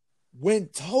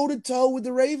went toe-to-toe with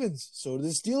the Ravens. So did the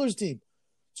Steelers team.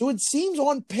 So it seems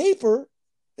on paper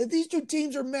that these two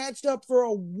teams are matched up for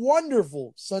a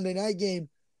wonderful Sunday night game.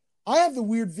 I have the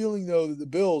weird feeling, though, that the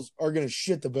Bills are going to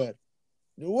shit the bed.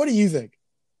 What do you think?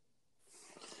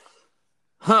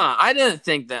 I didn't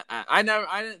think that. I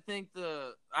didn't think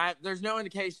there's no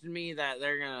indication to me that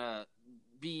they're going to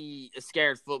be a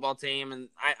scared football team. And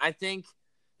I think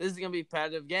this is going to be a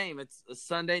competitive game. It's a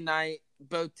Sunday night.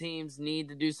 Both teams need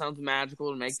to do something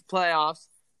magical to make the playoffs.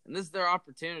 And this is their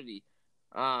opportunity.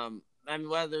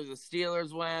 Whether the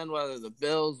Steelers win, whether the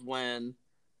Bills win,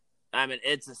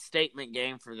 it's a statement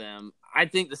game for them. I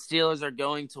think the Steelers are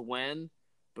going to win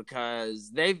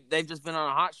because they've just been on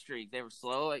a hot streak. They were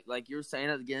slow, like you were saying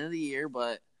at the beginning of the year,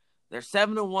 but they're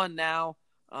 7-1 now.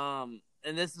 And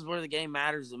this is where the game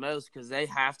matters the most because they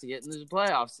have to get into the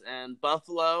playoffs. And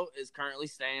Buffalo is currently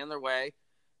staying in their way.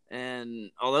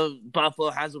 And although Buffalo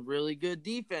has a really good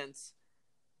defense,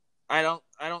 I don't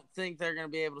think they're going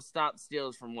to be able to stop the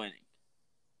Steelers from winning.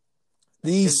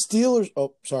 The Steelers.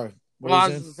 Oh, sorry. Well, I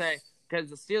was going to say because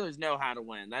the Steelers know how to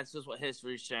win. That's just what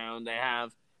history's shown. They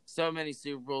have so many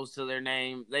Super Bowls to their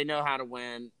name. They know how to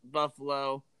win.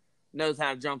 Buffalo knows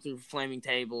how to jump through flaming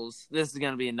tables. This is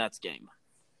going to be a nuts game.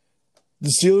 The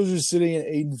Steelers are sitting at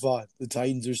 8-5. The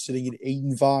Titans are sitting at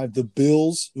 8-5. The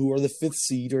Bills, who are the 5th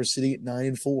seed, are sitting at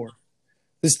 9-4.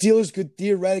 The Steelers could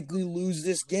theoretically lose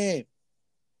this game.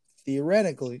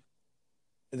 Theoretically.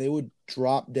 And they would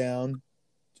drop down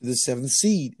to the 7th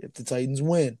seed if the Titans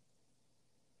win.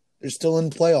 They're still in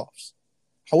playoffs.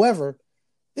 However,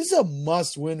 this is a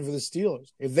must-win for the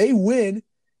Steelers. If they win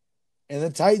and the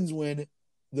Titans win,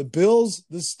 the Bills,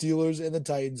 the Steelers, and the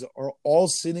Titans are all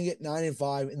sitting at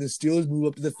 9-5, and the Steelers move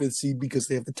up to the 5th seed because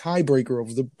they have the tiebreaker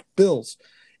over the Bills.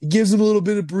 It gives them a little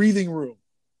bit of breathing room.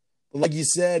 But like you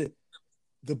said,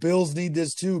 the Bills need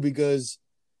this too because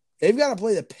they've got to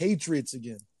play the Patriots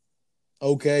again.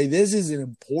 Okay, this is an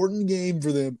important game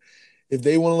for them if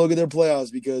they want to look at their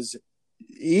playoffs because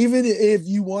even if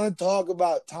you want to talk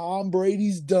about Tom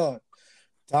Brady's done,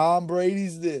 Tom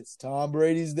Brady's this, Tom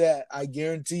Brady's that, I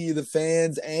guarantee you the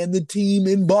fans and the team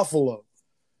in Buffalo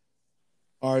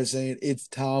are saying it's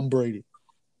Tom Brady.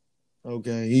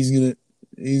 Okay, he's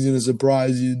gonna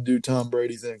surprise you and do Tom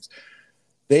Brady things.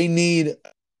 They need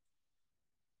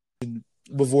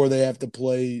before they have to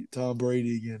play Tom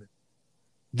Brady again.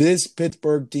 This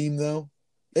Pittsburgh team, though,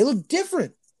 they look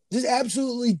different. Just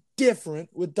absolutely different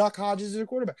with Duck Hodges as their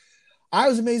quarterback. I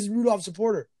was a Mason Rudolph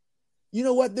supporter. You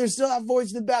know what? There's still that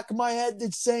voice in the back of my head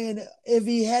that's saying if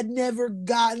he had never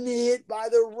gotten hit by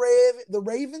the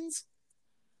Ravens,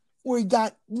 where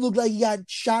looked like he got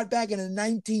shot back in a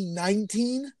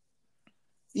 1919,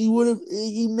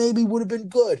 he maybe would have been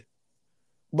good.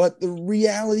 But the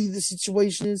reality of the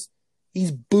situation is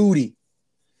he's booty.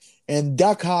 And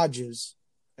Duck Hodges,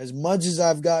 as much as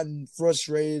I've gotten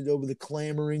frustrated over the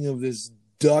clamoring of this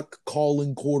duck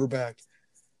calling quarterback,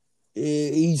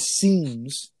 he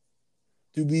seems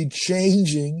to be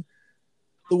changing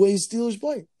the way Steelers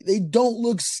play. They don't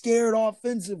look scared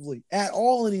offensively at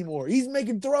all anymore. He's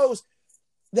making throws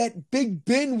that Big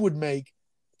Ben would make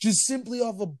just simply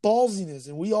off of ballsiness.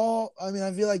 And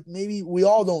I feel like maybe we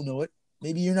all don't know it.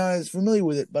 Maybe you're not as familiar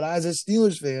with it. But as a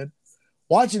Steelers fan,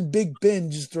 watching Big Ben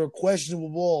just throw questionable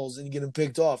balls and get him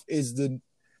picked off is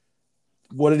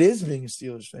what it is being a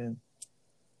Steelers fan.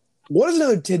 What is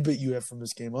another tidbit you have from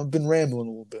this game? I've been rambling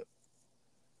a little bit.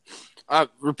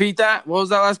 Repeat that. What was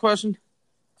that last question?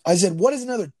 I said, what is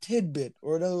another tidbit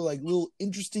or another little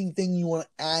interesting thing you want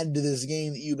to add to this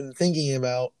game that you've been thinking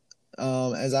about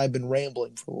as I've been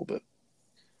rambling for a little bit?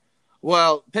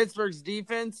 Well, Pittsburgh's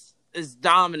defense is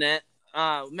dominant.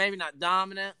 Maybe not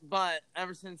dominant, but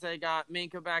ever since they got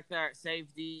Minka back there at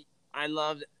safety, I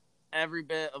loved every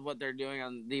bit of what they're doing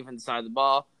on the defense side of the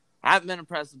ball. I haven't been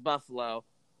impressed with Buffalo.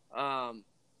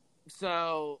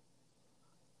 So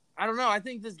I don't know. I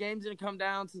think this game's going to come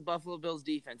down to the Buffalo Bills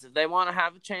defense. If they want to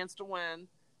have a chance to win,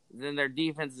 then their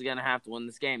defense is going to have to win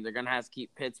this game. They're going to have to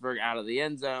keep Pittsburgh out of the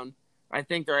end zone. I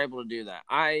think they're able to do that.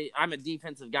 I'm a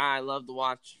defensive guy. I love to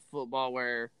watch football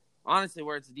where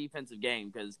it's a defensive game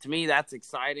because to me that's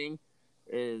exciting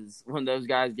is when those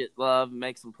guys get love and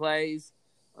make some plays.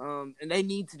 And they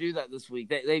need to do that this week.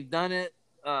 They've done it,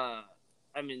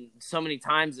 so many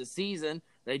times this season.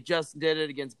 They just did it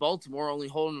against Baltimore, only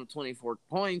holding them 24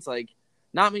 points.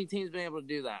 Not many teams have been able to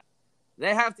do that.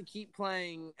 They have to keep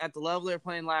playing at the level they were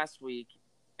playing last week.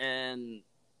 And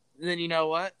then you know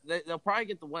what? They'll probably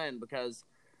get the win because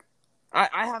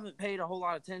I haven't paid a whole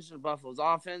lot of attention to Buffalo's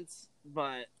offense.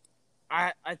 But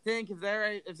I think if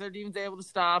their defense is able to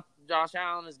stop, Josh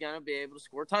Allen is going to be able to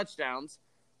score touchdowns.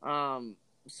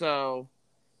 So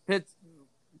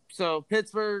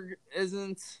Pittsburgh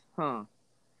isn't –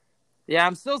 Yeah,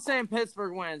 I'm still saying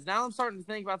Pittsburgh wins. Now I'm starting to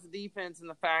think about the defense and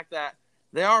the fact that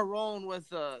they are rolling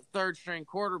with a third-string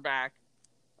quarterback.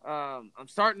 I'm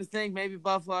starting to think maybe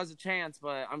Buffalo has a chance,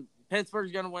 but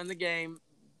Pittsburgh's going to win the game.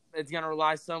 It's going to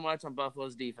rely so much on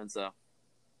Buffalo's defense, though.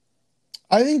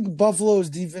 I think Buffalo's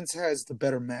defense has the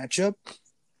better matchup.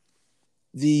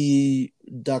 The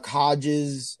Duck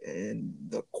Hodges and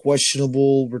the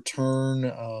questionable return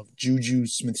of Juju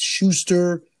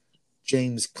Smith-Schuster,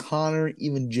 James Conner,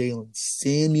 even Jalen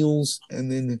Samuels,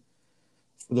 and then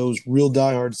for those real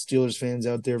diehard Steelers fans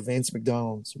out there, Vance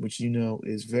McDonald's, which you know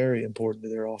is very important to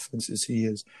their offense as he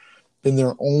has been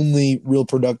their only real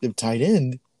productive tight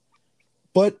end.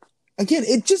 But again,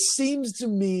 it just seems to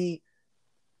me,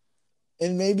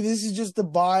 and maybe this is just the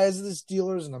bias of the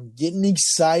Steelers, and I'm getting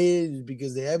excited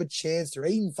because they have a chance. They're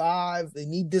 8-5. They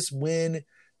need this win. It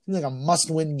seems like a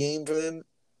must-win game for them.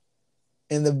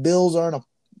 And the Bills aren't a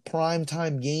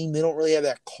primetime game. They don't really have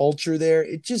that culture there.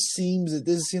 It just seems that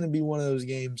this is going to be one of those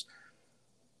games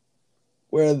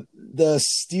where the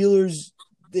Steelers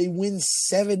they win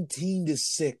 17-6,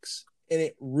 and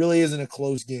it really isn't a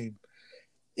close game.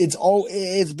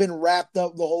 It's been wrapped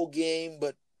up the whole game,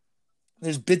 but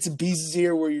there's bits and pieces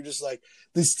here where you're just like,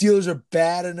 the Steelers are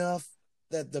bad enough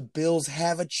that the Bills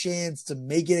have a chance to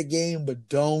make it a game, but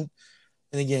don't.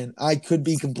 And again, I could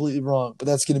be completely wrong, but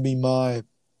that's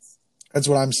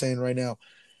what I'm saying right now.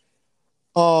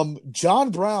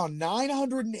 John Brown,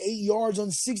 908 yards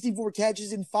on 64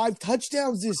 catches and 5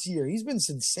 touchdowns this year. He's been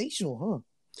sensational, huh?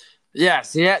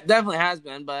 Yes, yeah, definitely has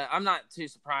been, but I'm not too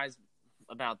surprised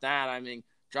about that. I mean,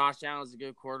 Josh Allen's a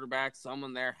good quarterback.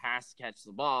 Someone there has to catch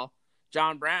the ball.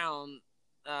 John Brown,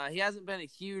 he hasn't been a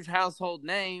huge household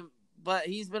name, but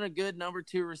he's been a good number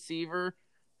 2 receiver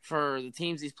for the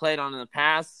teams he's played on in the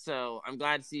past. So I'm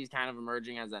glad to see he's kind of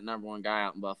emerging as that number 1 guy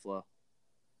out in Buffalo.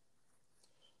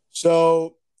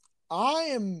 So I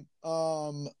am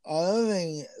another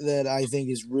thing that I think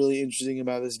is really interesting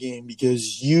about this game,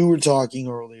 because you were talking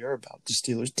earlier about the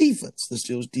Steelers defense. The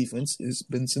Steelers defense has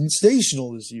been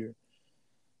sensational this year.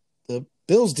 The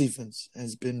Bills defense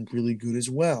has been really good as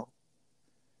well.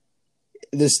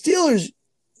 The Steelers,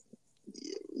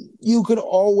 you could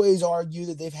always argue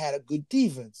that they've had a good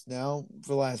defense. Now, for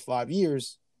the last 5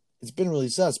 years, it's been really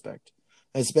suspect,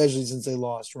 especially since they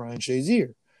lost Ryan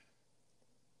Shazier.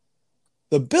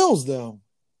 The Bills, though,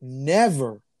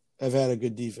 never have had a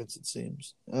good defense, it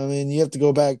seems. I mean, you have to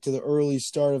go back to the early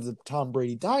start of the Tom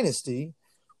Brady dynasty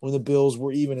when the Bills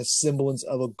were even a semblance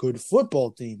of a good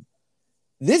football team.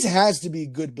 This has to be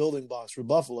good building blocks for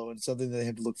Buffalo, and something that they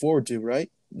have to look forward to,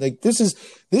 right? Like, this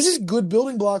is good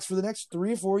building blocks for the next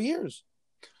 3 or 4 years.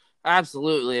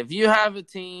 Absolutely. If you have a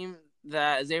team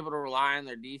that is able to rely on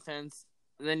their defense,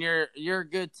 then you're a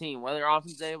good team. Whether your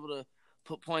offense is able to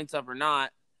put points up or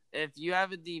not, if you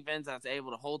have a defense that's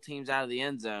able to hold teams out of the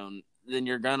end zone, then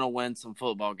you're gonna win some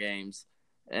football games.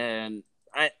 And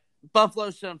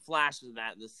Buffalo's shown flashes of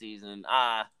that this season.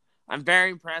 I'm very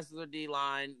impressed with their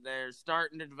D-line. They're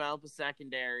starting to develop a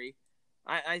secondary.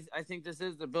 I think this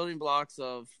is the building blocks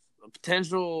of a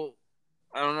potential.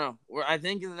 I don't know. I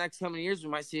think in the next coming years we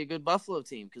might see a good Buffalo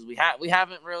team, because we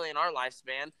haven't really in our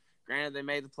lifespan. Granted, they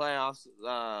made the playoffs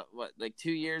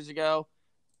 2 years ago.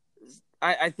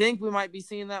 I think we might be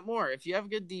seeing that more. If you have a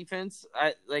good defense,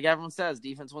 like everyone says,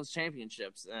 defense wins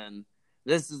championships, and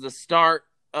this is the start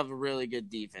of a really good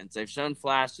defense. They've shown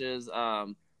flashes. A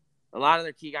lot of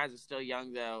their key guys are still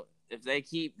young, though. If they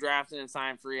keep drafting and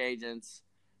signing free agents,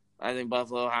 I think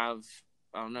Buffalo have,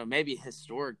 I don't know, maybe a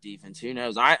historic defense. Who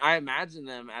knows? I imagine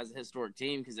them as a historic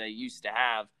team because they used to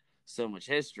have so much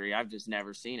history. I've just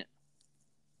never seen it.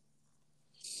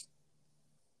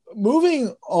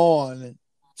 Moving on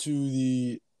to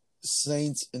the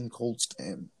Saints and Colts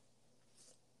game.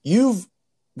 You've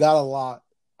got a lot,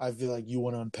 I feel like, you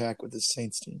want to unpack with this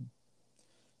Saints team.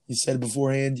 You said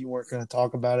beforehand you weren't going to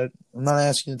talk about it. I'm not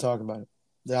asking you to talk about it.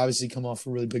 They obviously come off a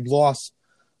really big loss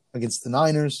against the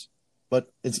Niners,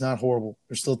 but it's not horrible.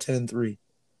 They're still 10-3.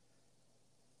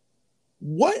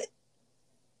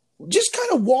 Just kind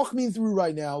of walk me through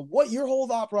right now what your whole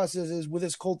thought process is with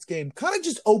this Colts game. Kind of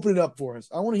just open it up for us.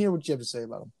 I want to hear what you have to say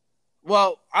about them.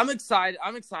 Well, I'm excited.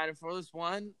 I'm excited for this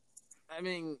one. I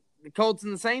mean, the Colts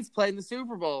and the Saints played in the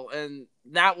Super Bowl, and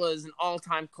that was an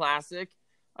all-time classic.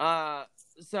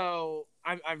 So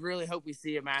I really hope we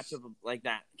see a matchup like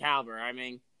that caliber. I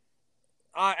mean,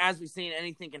 as we've seen,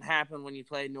 anything can happen when you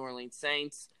play New Orleans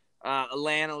Saints.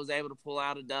 Atlanta was able to pull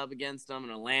out a dub against them,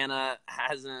 and Atlanta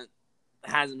hasn't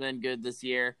been good this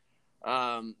year.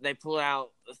 They pulled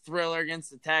out a thriller against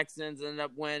the Texans, ended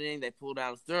up winning. They pulled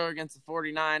out a thriller against the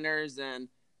 49ers, and,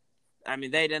 I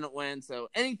mean, they didn't win. So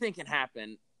anything can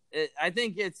happen. I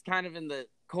think it's kind of in the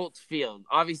Colts field.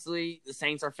 Obviously, the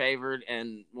Saints are favored,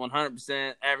 and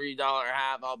 100% every dollar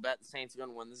I have, I'll bet the Saints are going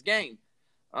to win this game.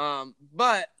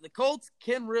 But the Colts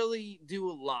can really do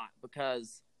a lot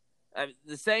because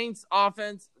the Saints'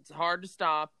 offense, it's hard to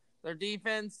stop. Their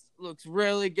defense looks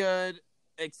really good,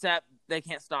 except they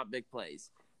can't stop big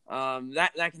plays.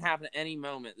 That can happen at any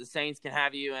moment. The Saints can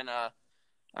have you in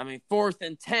 4th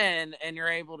and 10, and you're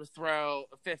able to throw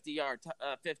a 50-yard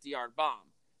bomb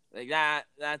like that.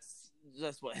 That's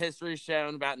just what history's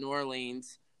shown about New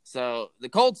Orleans. So the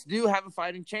Colts do have a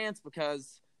fighting chance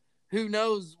because who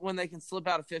knows when they can slip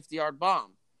out a 50-yard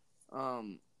bomb.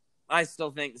 I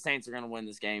still think the Saints are going to win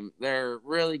this game. They're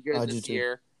really good this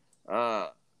year.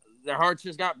 Their hearts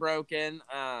just got broken,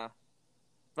 but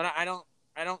I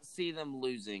don't see them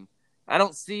losing. I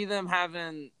don't see them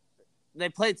having – they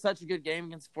played such a good game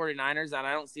against the 49ers that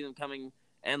I don't see them coming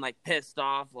and, pissed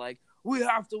off, we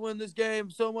have to win this game,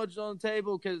 so much on the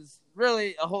table, because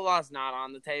really a whole lot's not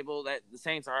on the table. That the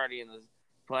Saints are already in the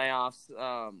playoffs.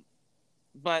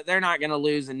 but they're not going to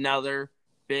lose another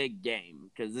big game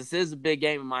because this is a big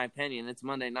game in my opinion. It's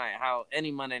Monday night. How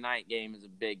any Monday night game is a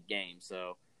big game.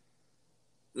 So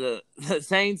the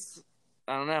Saints,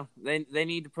 I don't know. They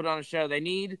need to put on a show. They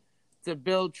need to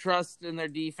build trust in their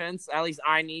defense. At least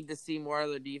I need to see more of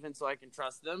their defense so I can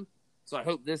trust them. So I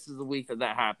hope this is the week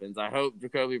that happens. I hope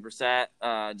Jacoby Brissett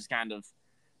just kind of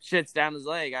shits down his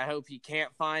leg. I hope he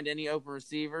can't find any open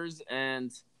receivers.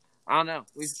 And I don't know.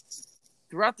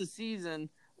 Throughout the season,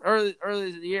 early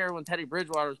in the year when Teddy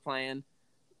Bridgewater was playing,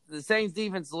 the Saints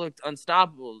defense looked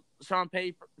unstoppable. Sean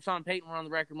Payton went on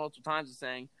the record multiple times as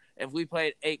saying, if we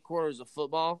played 8 quarters of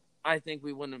football, I think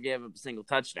we wouldn't have given up a single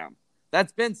touchdown.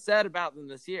 That's been said about them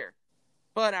this year.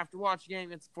 But after watching a game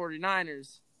against the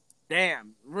 49ers,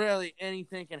 damn, really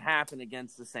anything can happen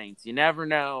against the Saints. You never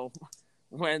know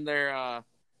when they're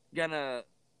when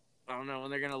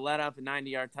they're gonna let up a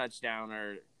 90-yard touchdown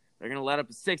or they're gonna let up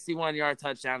a 61-yard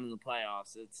touchdown in the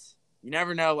playoffs. You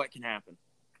never know what can happen.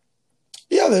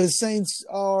 Yeah, the Saints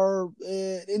are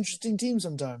an interesting team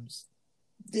sometimes.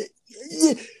 They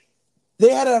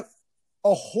had a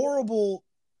horrible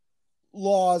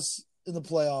loss in the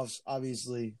playoffs,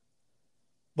 obviously.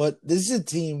 But this is a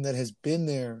team that has been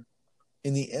there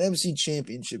in the NFC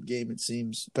Championship game, it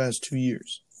seems, the past 2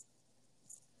 years.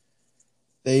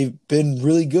 They've been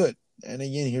really good. And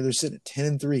again, here they're sitting at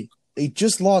 10-3. They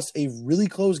just lost a really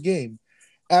close game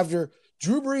after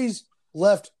Drew Brees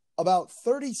left about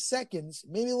 30 seconds,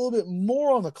 maybe a little bit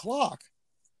more on the clock,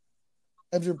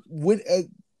 after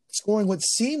scoring what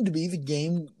seemed to be the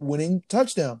game-winning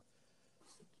touchdown.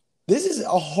 This is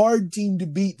a hard team to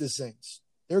beat, the Saints.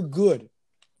 They're good.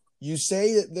 You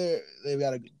say that they've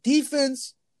got a good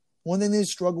defense. One thing they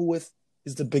struggle with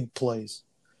is the big plays.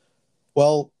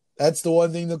 Well, that's the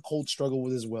one thing the Colts struggle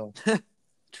with as well.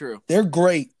 True. They're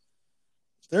great.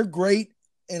 They're great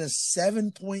in a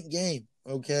 7-point game,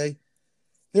 okay?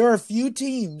 There are a few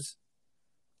teams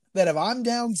that if I'm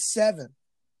down 7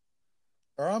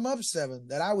 or I'm up 7,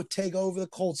 that I would take over the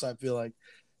Colts, I feel like.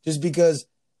 Just because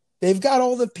they've got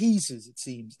all the pieces, it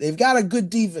seems. They've got a good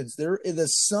defense. The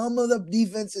sum of the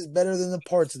defense is better than the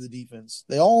parts of the defense.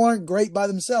 They all aren't great by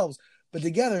themselves, but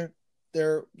together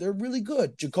they're really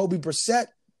good. Jacoby Brissett,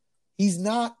 he's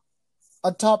not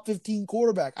a top 15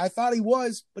 quarterback. I thought he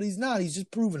was, but he's not. He's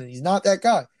just proven it. He's not that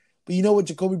guy. But you know what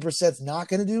Jacoby Brissett's not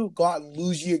going to do? Go out and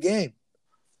lose you a game.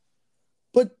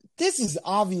 But this is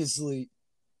obviously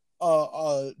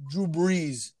a Drew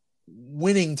Brees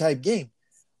winning type game.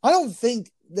 I don't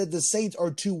think that the Saints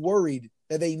are too worried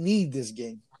that they need this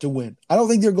game to win. I don't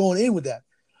think they're going in with that.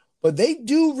 But they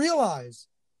do realize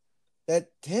that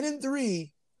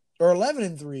 10-3 or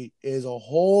 11-3 is a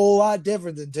whole lot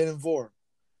different than 10-4.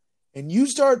 And you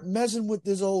start messing with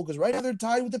this because right now they're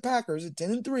tied with the Packers at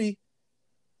 10-3.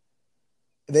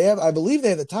 I believe they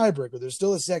have the tiebreaker. They're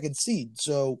still a second seed.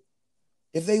 So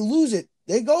if they lose it,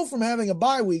 they go from having a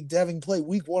bye week to having played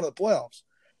week 1 of the playoffs.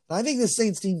 And I think the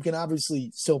Saints team can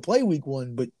obviously still play week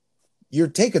 1, but you're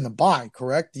taking the bye,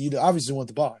 correct? You obviously want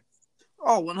the bye.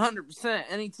 Oh, 100%.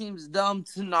 Any team's dumb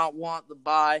to not want the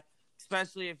bye,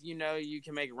 especially if you know you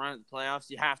can make a run at the playoffs.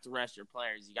 You have to rest your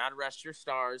players. You got to rest your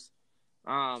stars.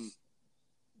 The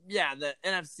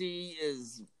NFC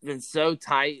has been so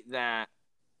tight that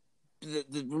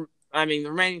the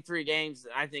remaining 3 games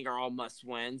I think are all must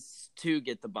wins to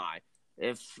get the bye.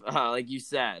 If like you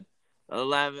said,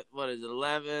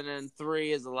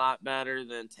 11-3 is a lot better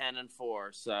than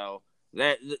 10-4. So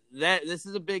that this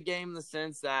is a big game in the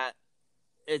sense that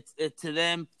it's to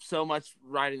them so much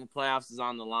riding the playoffs is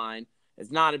on the line. It's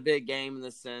not a big game in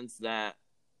the sense that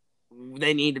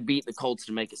they need to beat the Colts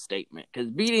to make a statement,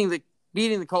 because beating the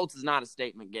Colts is not a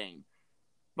statement game.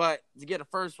 But to get a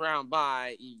first round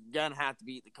bye, you're gonna have to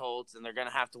beat the Colts, and they're gonna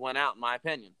have to win out, in my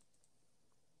opinion.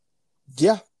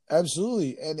 Yeah,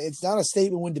 absolutely. And it's not a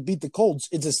statement win to beat the Colts.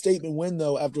 It's a statement win,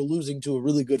 though, after losing to a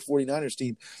really good 49ers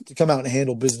team, to come out and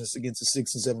handle business against a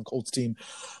 6-7 Colts team.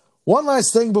 One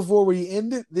last thing before we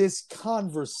end this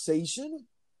conversation.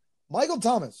 Michael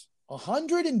Thomas,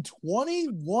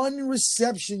 121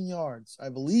 reception yards. I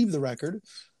believe the record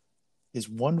is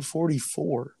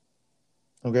 144.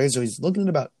 Okay, so he's looking at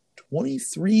about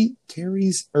 23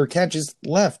 catches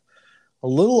left. A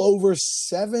little over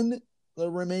 7 the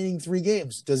remaining 3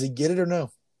 games. Does he get it or no?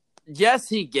 Yes,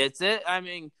 he gets it. I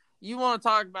mean, you want to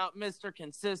talk about Mr.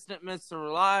 Consistent, Mr.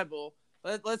 Reliable.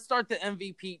 Let's start the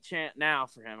MVP chant now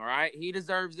for him, all right? He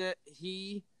deserves it.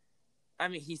 He's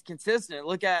consistent.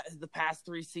 Look at the past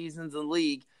 3 seasons in the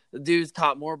league. The dude's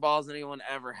caught more balls than anyone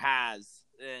ever has.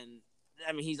 And,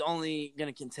 he's only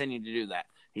going to continue to do that.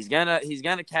 He's gonna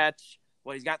catch.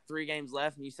 He's got 3 games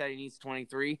left, and you said he needs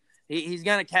 23. He's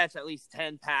going to catch at least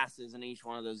 10 passes in each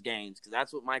one of those games because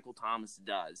that's what Michael Thomas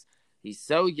does. He's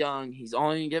so young. He's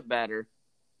only going to get better.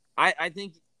 I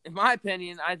think, in my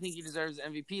opinion, I think he deserves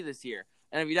MVP this year.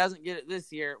 And if he doesn't get it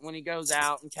this year, when he goes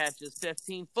out and catches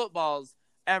 15 footballs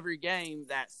every game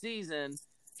that season,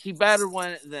 he better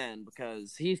win it then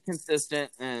because he's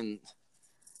consistent. And,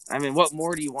 I mean, what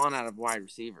more do you want out of wide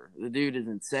receiver? The dude is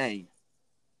insane.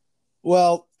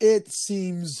 Well, it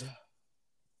seems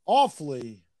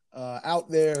awfully out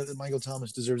there that Michael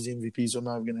Thomas deserves the MVP, so I'm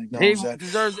not going to acknowledge that. He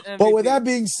deserves MVP. But with that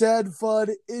being said, Fudd,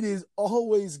 it is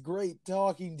always great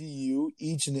talking to you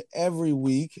each and every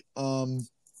week.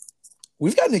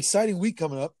 We've got an exciting week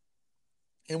coming up,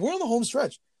 and we're on the home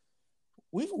stretch.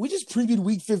 We just previewed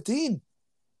Week 15.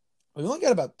 We've only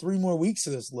got about 3 more weeks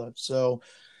of this left, and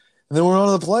then we're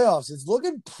on to the playoffs. It's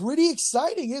looking pretty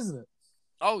exciting, isn't it?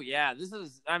 Oh, yeah. This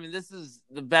is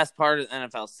the best part of the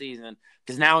NFL season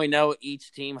because now we know what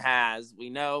each team has.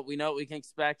 We know what we can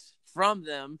expect from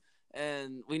them,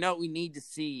 and we know what we need to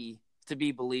see to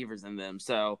be believers in them.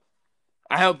 So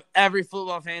I hope every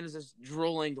football fan is just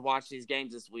drooling to watch these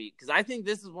games this week because I think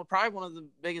this is probably one of the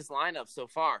biggest lineups so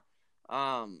far.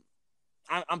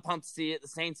 I'm pumped to see it. The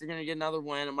Saints are going to get another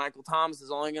win, and Michael Thomas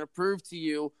is only going to prove to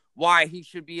you why he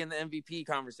should be in the MVP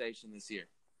conversation this year.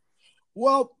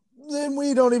 Well, then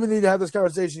we don't even need to have this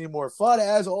conversation anymore. Fudd,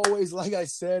 as always, like I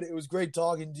said, it was great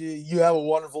talking to you. You have a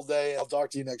wonderful day. I'll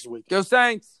talk to you next week. Go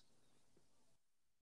Saints!